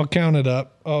kick. I'll count it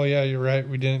up. Oh yeah, you're right.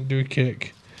 We didn't do a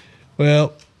kick.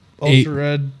 Well, Eight. Ultra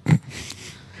Red.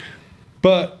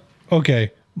 But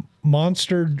okay,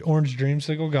 Monster Orange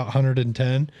Dreamsicle got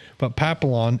 110, but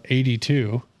Papillon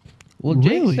 82. Well,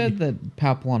 Jake Really? said that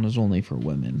Papillon was only for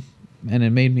women, and it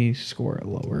made me score it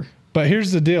lower. But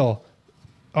here's the deal: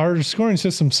 our scoring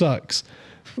system sucks.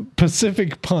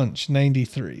 Pacific Punch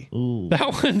 93. Ooh.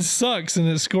 That one sucks, and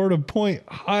it scored a point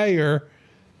higher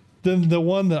than the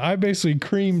one that I basically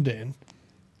creamed in.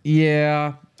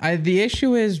 Yeah. The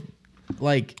issue is,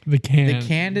 like, The can. the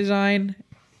can design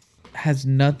has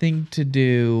nothing to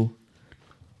do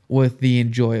with the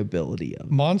enjoyability of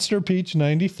it. Monster Peach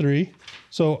 93.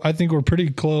 So I think we're pretty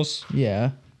close.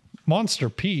 Yeah. Monster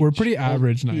Peach. We're pretty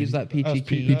average. He's 90. that peachy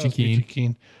keen. Peachy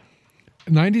keen.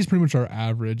 90 is pretty much our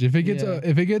average. If it gets Yeah.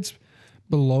 if it gets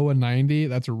below a 90,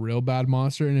 that's a real bad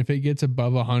monster. And if it gets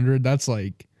above 100, that's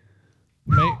like,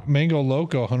 Mango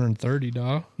Loco 130,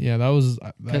 dog. yeah, that was.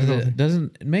 Because it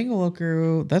doesn't Mango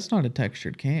Loco. That's not a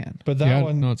textured can. But that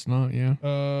one, no, it's not. Yeah,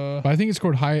 but I think it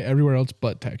scored high everywhere else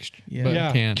but text. Yeah. but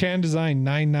yeah, can design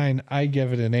 9.9. I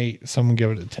give it an 8. Someone give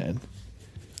it a 10.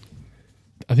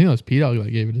 I think that was P-Dog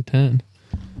that gave it a 10.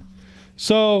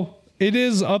 So it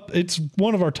is up. It's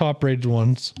one of our top rated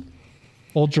ones.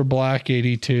 Ultra Black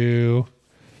 82.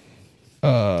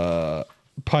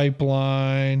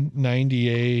 Pipeline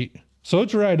 98. So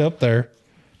it's right up there.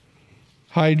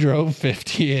 Hydro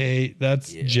 58.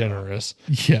 That's generous.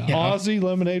 Yeah. Aussie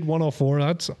Lemonade 104.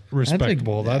 That's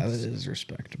respectable. That is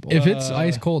respectable. If it's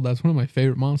ice cold, that's one of my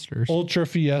favorite monsters. Ultra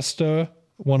Fiesta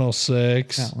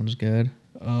 106. That one's good.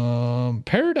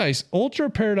 Paradise Ultra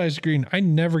Paradise Green. I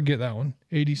never get that one.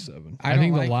 87. I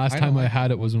think the last time I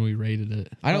had it was when we rated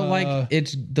it. I don't like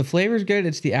it's the flavor's good.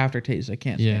 It's the aftertaste I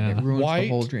can't stand. It ruins the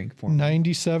whole drink for me.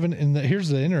 97. And here's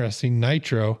the interesting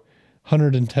Nitro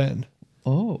 110.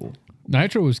 Oh,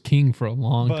 Nitro was king for a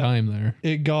long time there.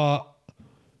 It got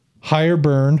higher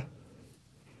burn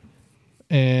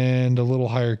and a little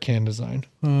higher can design.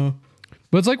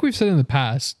 But it's like we've said in the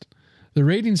past, the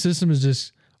rating system is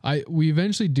just we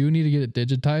eventually do need to get it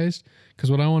digitized,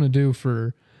 because what I want to do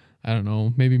for, I don't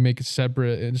know, maybe make a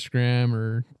separate Instagram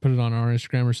or put it on our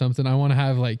Instagram or something. I want to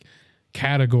have like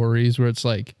categories where it's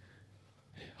like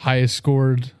highest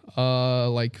scored,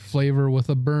 like flavor with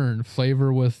a burn,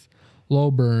 flavor with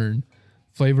low burn,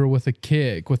 flavor with a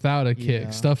kick, without a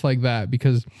kick, stuff like that.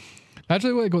 Because that's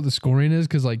really like what the scoring is.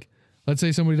 Because like, let's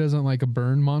say somebody doesn't like a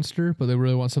burn monster, but they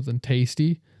really want something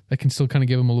tasty that can still kind of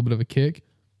give them a little bit of a kick.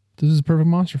 This is a perfect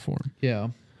monster for them. yeah.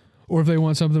 Or if they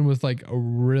want something with like a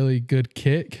really good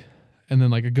kick and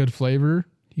then like a good flavor,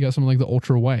 you got something like the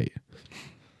ultra white.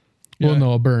 Well,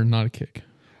 no, a burn, not a kick.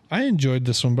 I enjoyed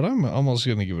this one, but I'm almost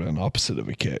going to give it an opposite of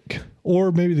a kick.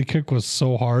 Or maybe the kick was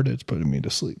so hard it's putting me to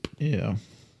sleep. Yeah.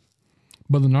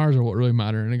 But the NARs are what really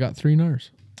matter, and it got 3 NARs.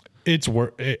 It's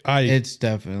worth. It's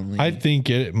definitely. I think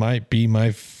it might be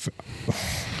my.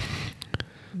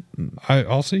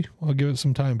 I'll see. I'll give it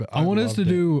some time, but I want us to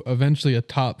do eventually a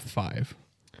top 5.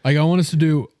 Like I want us to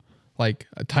do like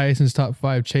Tyson's top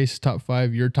 5, Chase's top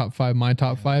 5, your top 5, my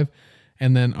top 5,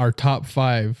 and then our top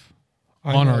 5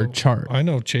 on our chart. I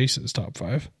know Chase's top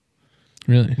 5.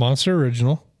 Really? Monster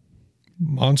Original,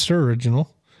 Monster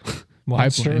Original,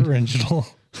 Monster Pipeline. Original,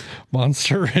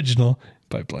 Monster Original,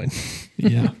 Pipeline.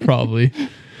 Yeah, probably.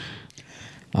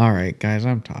 All right, guys,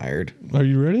 I'm tired. Are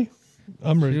you ready?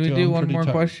 I'm ready. Should we to. do I'm one pretty more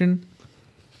tired. question?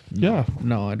 Yeah.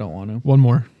 No, I don't want to. One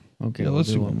more. Okay, Yeah, let's let's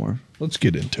do do one more. Let's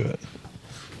get into it.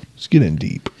 Let's get in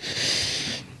deep.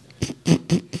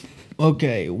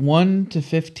 Okay, 1 to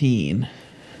 15.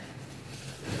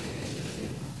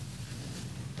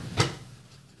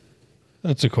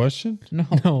 That's a question? No,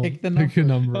 No, pick the number. pick a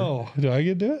number. Oh, do I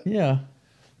get to do it? Yeah.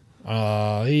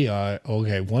 Yeah.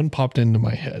 Okay, one popped into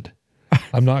my head.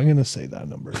 I'm not going to say that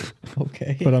number,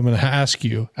 Okay. but I'm going to ask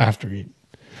you after you.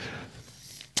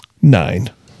 9.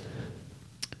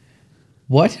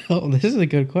 What? Oh, this is a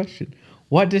good question.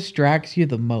 What distracts you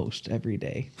the most every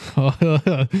day?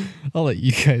 I'll let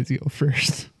you guys go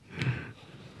first.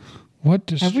 What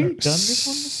Have we done this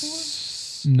one before?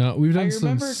 No, we've I done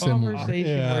remember something a similar.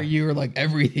 conversation Yeah. where you were like,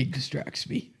 everything distracts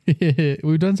me.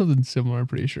 We've done something similar, I'm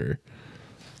pretty sure.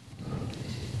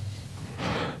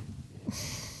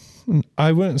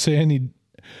 I wouldn't say any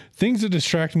things that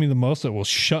distract me the most that will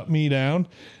shut me down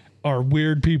are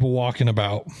weird people walking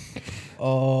about.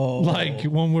 Oh. Like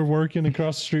when we're working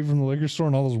across the street from the liquor store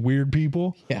and all those weird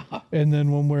people. Yeah. And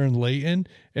then when we're in Layton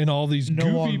and all these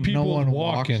goofy people walking.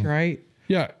 walks, right?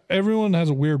 Yeah, everyone has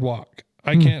a weird walk.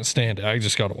 I can't stand it. I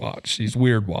just got to watch these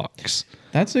weird walks.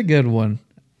 That's a good one.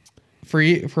 For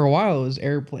you, for a while, it was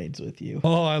airplanes with you.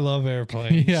 Oh, I love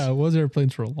airplanes. Yeah, it was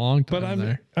airplanes for a long time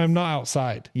But I'm not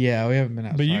outside. Yeah, we haven't been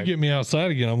outside. But you get me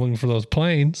outside again. I'm looking for those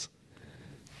planes.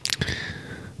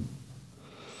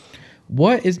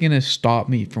 What is going to stop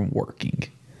me from working?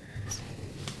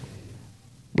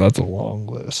 That's a long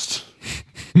list.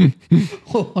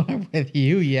 Well, when I'm with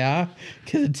you, yeah,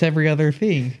 because it's every other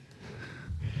thing.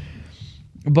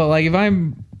 But like if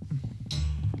I'm,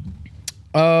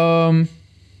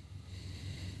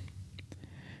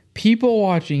 people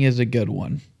watching is a good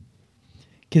one,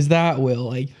 because that will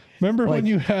like. Remember Like- when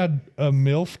you had a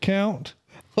MILF count?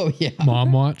 Oh yeah,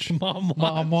 Mom watch. Mom,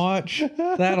 mom watch.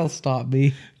 That'll stop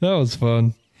me. that was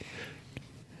fun.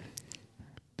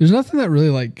 There's nothing that really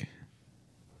like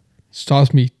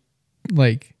stops me.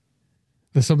 Like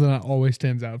there's something that always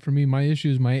stands out for me. My issue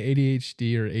is my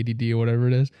ADHD or ADD or whatever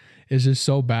it is just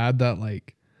so bad that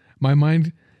like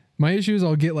My issue is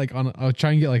I'll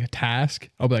try and get like a task.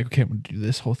 I'll be like, okay, I'm gonna do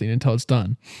this whole thing until it's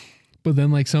done. But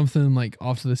then like something like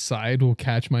off to the side will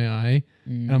catch my eye,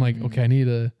 and I'm like, okay, I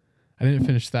didn't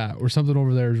finish that, or something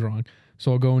over there is wrong.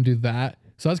 So I'll go and do that.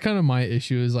 So that's kind of my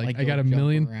issue is like I got a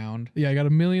million around. Yeah, I got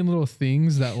a million little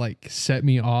things that like set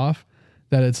me off.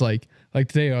 That it's like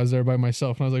today I was there by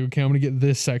myself and I was like, okay, I'm gonna get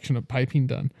this section of piping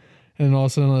done. And then all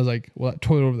of a sudden I was like, well, that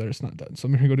toilet over there is not done, so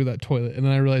I'm gonna go do that toilet. And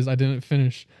then I realized I didn't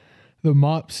finish the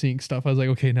mop sink stuff. I was like,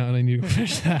 okay, now I need to go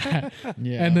finish that.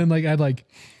 Yeah. And then like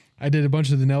I did a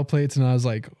bunch of the nail plates and I was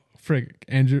like, frick,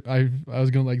 Andrew, I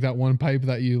was going like that one pipe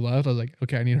that you left. I was like,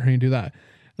 okay, I need to hurry and do that.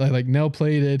 I like nail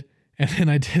plated and then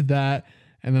I did that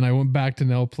and then I went back to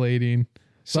nail plating.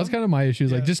 So that's kind of my issue,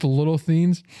 is like just little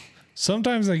things.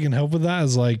 Sometimes I can help with that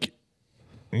is like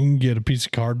you can get a piece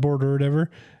of cardboard or whatever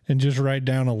and just write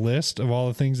down a list of all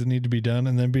the things that need to be done,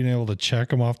 and then being able to check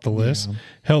them off the list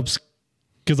helps,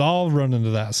 because I'll run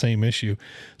into that same issue.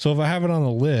 So if I have it on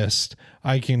a list,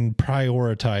 I can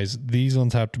prioritize these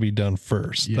ones have to be done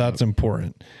first. Yep. That's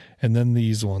important. And then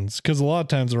these ones, because a lot of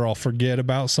times I'll forget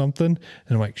about something and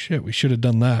I'm like, shit, we should have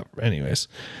done that. Anyways,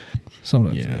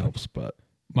 sometimes it helps. But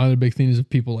my other big thing is if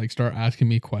people like start asking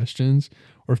me questions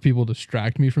or if people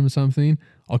distract me from something,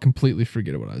 I'll completely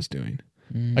forget what I was doing.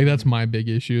 Like that's my big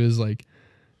issue, is like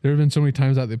there have been so many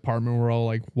times at the apartment where I'll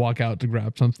like walk out to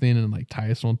grab something and like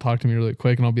Tyson will talk to me really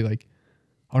quick and I'll be like,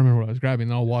 I don't remember what I was grabbing.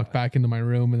 And I'll walk back into my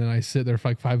room and then I sit there for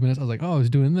like 5 minutes. I was like, oh, I was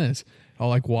doing this. I'll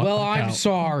like walk back I'm out.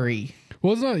 sorry.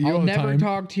 Well, it's not you I'll all the never time.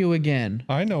 talk to you again.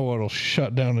 I know what'll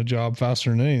shut down a job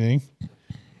faster than anything.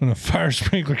 When a fire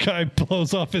sprinkler guy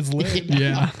blows off his lid.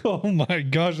 Yeah. Oh my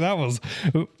gosh, that was.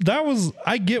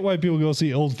 I get why people go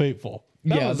see Old Faithful.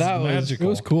 That was magical. It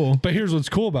was cool. But here's what's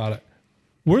cool about it: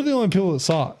 we're the only people that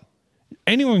saw it.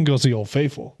 Anyone can go see Old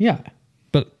Faithful, Yeah.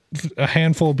 but a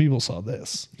handful of people saw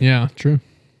this. Yeah, true.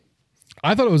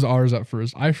 I thought it was ours at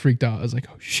first. I freaked out. I was like,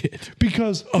 oh shit.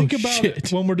 Because think about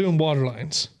it when we're doing water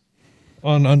lines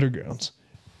on undergrounds.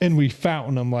 And we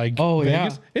fountain them like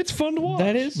Vegas. It's fun to watch.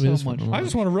 That is so much fun. I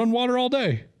just want to run water all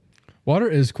day. Water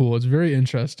is cool. It's very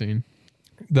interesting.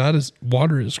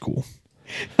 Water is cool.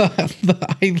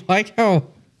 I like how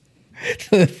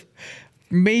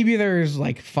maybe there's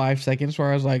like 5 seconds where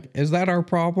I was like, is that our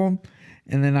problem?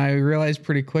 And then I realized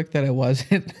pretty quick that it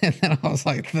wasn't. And then I was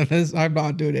like, I'm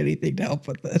not doing anything to help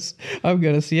with this. I'm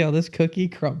going to see how this cookie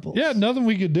crumbles. Yeah, nothing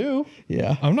we could do.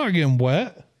 Yeah. I'm not getting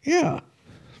wet. Yeah.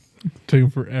 Took him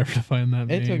forever to find that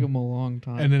It name. took him a long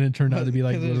time. And then it turned out to be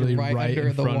like 'Cause it was literally right under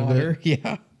in the front water. of it.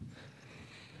 Yeah.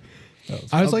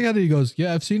 I was like, how he goes,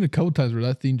 yeah, I've seen a couple times where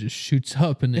that thing just shoots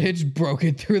up and It's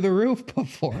broken through the roof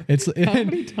before. How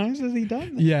many times has he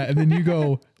done that? Yeah, and then you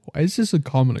go, why is this a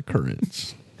common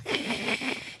occurrence?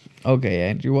 Okay,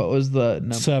 Andrew, what was the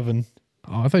number? 7.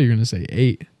 Oh, I thought you were gonna say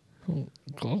 8.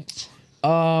 Close.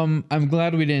 I'm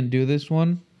glad we didn't do this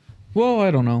one. Well,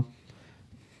 I don't know.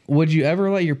 Would you ever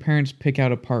let your parents pick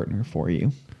out a partner for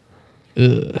you?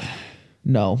 Ugh.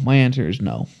 No. My answer is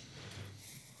no.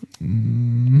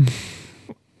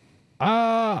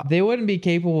 They wouldn't be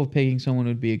capable of picking someone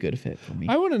who'd be a good fit for me.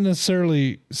 I wouldn't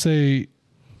necessarily say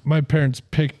my parents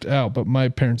picked out, but my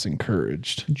parents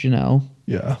encouraged. Did you know?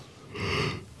 Yeah.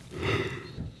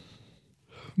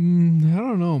 I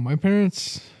don't know. My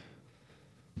parents,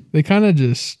 they kind of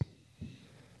just,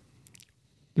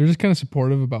 they're just kind of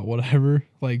supportive about whatever.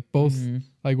 Like both,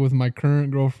 like with my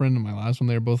current girlfriend and my last one,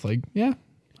 they're both like, yeah,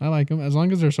 I like them. As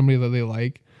long as there's somebody that they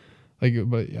like.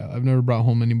 But yeah, I've never brought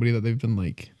home anybody that they've been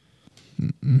like,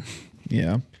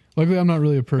 Yeah. Luckily, I'm not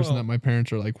really a person that my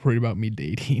parents are like worried about me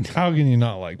dating. How can you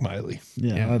not like Miley?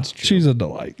 Yeah, that's true. She's a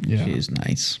delight. Yeah. She's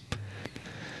nice.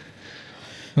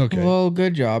 Okay. Well,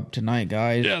 good job tonight,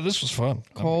 guys. Yeah, this was fun.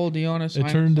 Cole, do you want to sign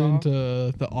It turned us off?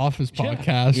 into the Office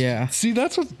podcast. Yeah. See,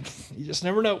 that's what you just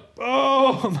never know.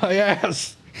 Oh, my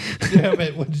ass. Damn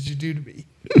it. What did you do to me?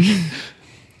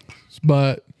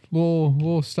 But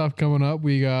little stuff coming up.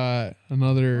 We got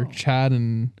another Chad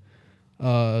and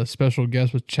special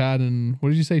guest with Chad in, what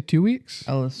did you say, 2 weeks?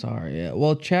 Elisaria.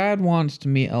 Well, Chad wants to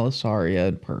meet Elisaria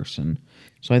in person.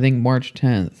 So I think March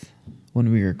 10th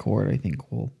when we record, I think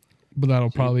But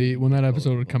that'll probably, when that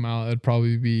episode would come out, it'd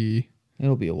probably be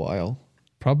it'll be a while.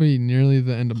 probably nearly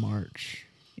the end of March.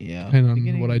 Yeah. Depending on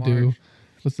beginning what I of do March.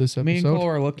 with this Me and Cole episode.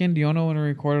 are looking. Do you know when we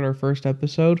recorded our first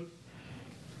episode?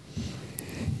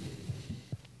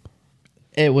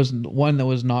 It was one that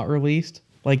was not released.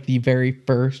 Like the very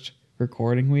first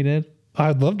recording we did.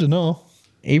 I'd love to know.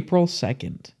 April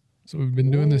 2nd. So we've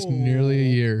been doing this nearly a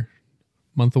year,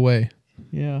 month away.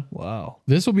 Yeah. Wow.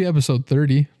 This will be episode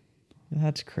 30.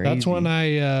 That's crazy. That's when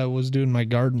I was doing my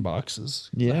garden boxes.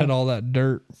 Yeah. I had all that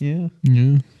dirt. Yeah.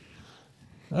 Yeah.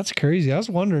 That's crazy. I was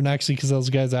wondering actually because those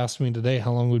guys asked me today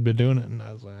how long we'd been doing it, and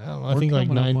I was like, I don't know. I think like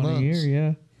coming up 9 on months. a year,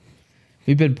 yeah.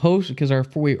 We've been posting because our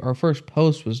first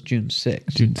post was June 6th.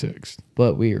 June 6th.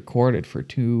 But we recorded for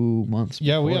 2 months.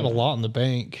 Yeah, we before had a that. lot in the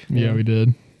bank. Yeah, we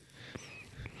did.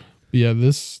 But yeah,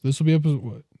 this will be episode.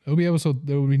 What? It'll be episode.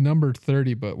 It will be number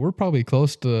 30, but we're probably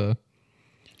close to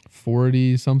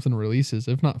 40 something releases,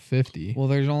 if not 50. Well,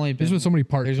 there's only been This was so many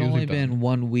part There's twos only we've been done.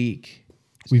 1 week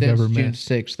We've since ever June missed.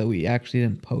 6th that we actually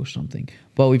didn't post something.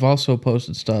 But we've also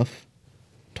posted stuff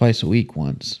twice a week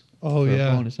once. Oh, for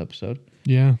yeah. a bonus episode.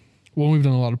 Yeah. Well, we've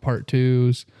done a lot of part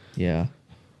twos. Yeah.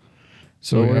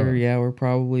 So we're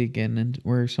probably getting into,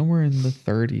 we're somewhere in the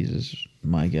 30s is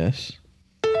my guess.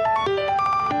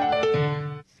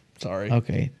 Sorry.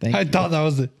 Okay, thank I you. thought that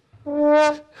was it.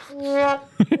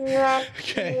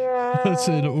 Okay.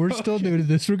 Listen, we're still doing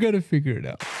this. We're gonna figure it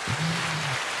out.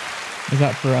 Is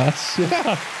that for us?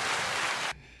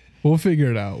 We'll figure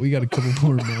it out. We got a couple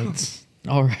more months.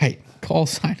 All right. Cole,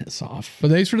 sign us off. But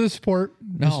thanks for the support.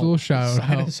 No, Just a little shout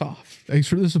sign out. us off. Thanks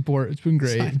for the support. It's been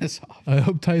great. Sign us off. I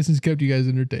hope Tyson's kept you guys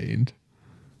entertained.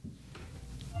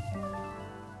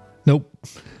 Nope.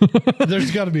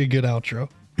 There's got to be a good outro.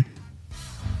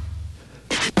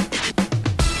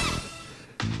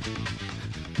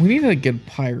 We need a good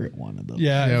pirate one of those.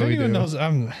 Yeah, Yeah, if we anyone do. knows,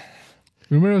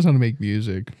 Remember knows how to make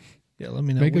music. yeah, let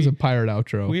me know. Make us a pirate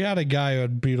outro. We had a guy who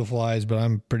had beautiful eyes, but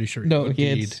I'm pretty sure No, would he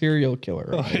had need- serial killer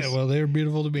Oh, eyes. yeah, well, they were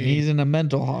beautiful to me. He's in a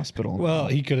mental hospital. Well,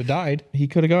 he could have died. he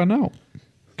could have gotten out.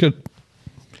 Could.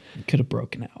 Could have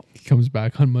broken out. He comes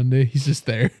back on Monday. He's just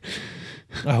there.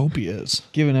 I hope he is.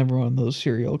 Giving everyone those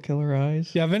serial killer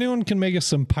eyes. Yeah, if anyone can make us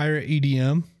some pirate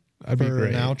EDM That'd be for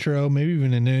great. an outro, maybe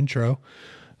even an intro,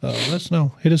 let us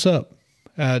know. Hit us up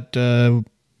at the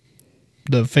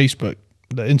Facebook,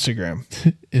 the Instagram.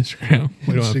 Instagram.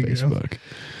 We don't have Instagram. Facebook.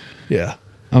 Yeah.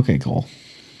 Okay, Cole.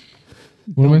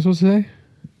 What am I supposed to say?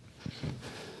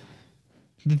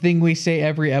 The thing we say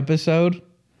every episode.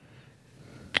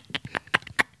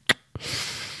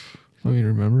 Let me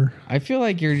remember. I feel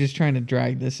like you're just trying to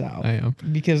drag this out. I am.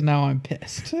 Because now I'm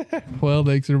pissed. Well,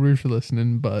 thanks everybody for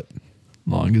listening, but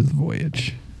long is the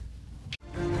voyage.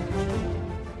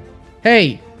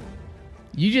 Hey,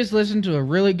 you just listened to a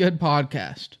really good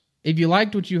podcast. If you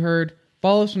liked what you heard,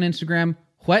 follow us on Instagram,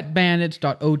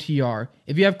 whetbandits.otr.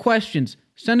 If you have questions,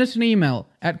 send us an email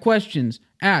at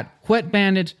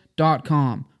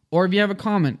questions@whetbandits.com. Or if you have a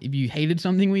comment, if you hated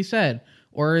something we said,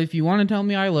 or if you want to tell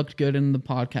me I looked good in the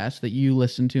podcast that you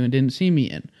listened to and didn't see me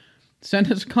in, send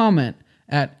us a comment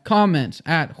at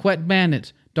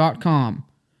comments@whetbandits.com.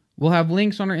 We'll have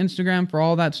links on our Instagram for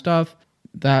all that stuff.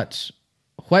 That's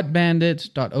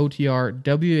whetbandits.otr,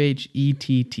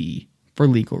 WHETT, for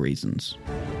legal reasons.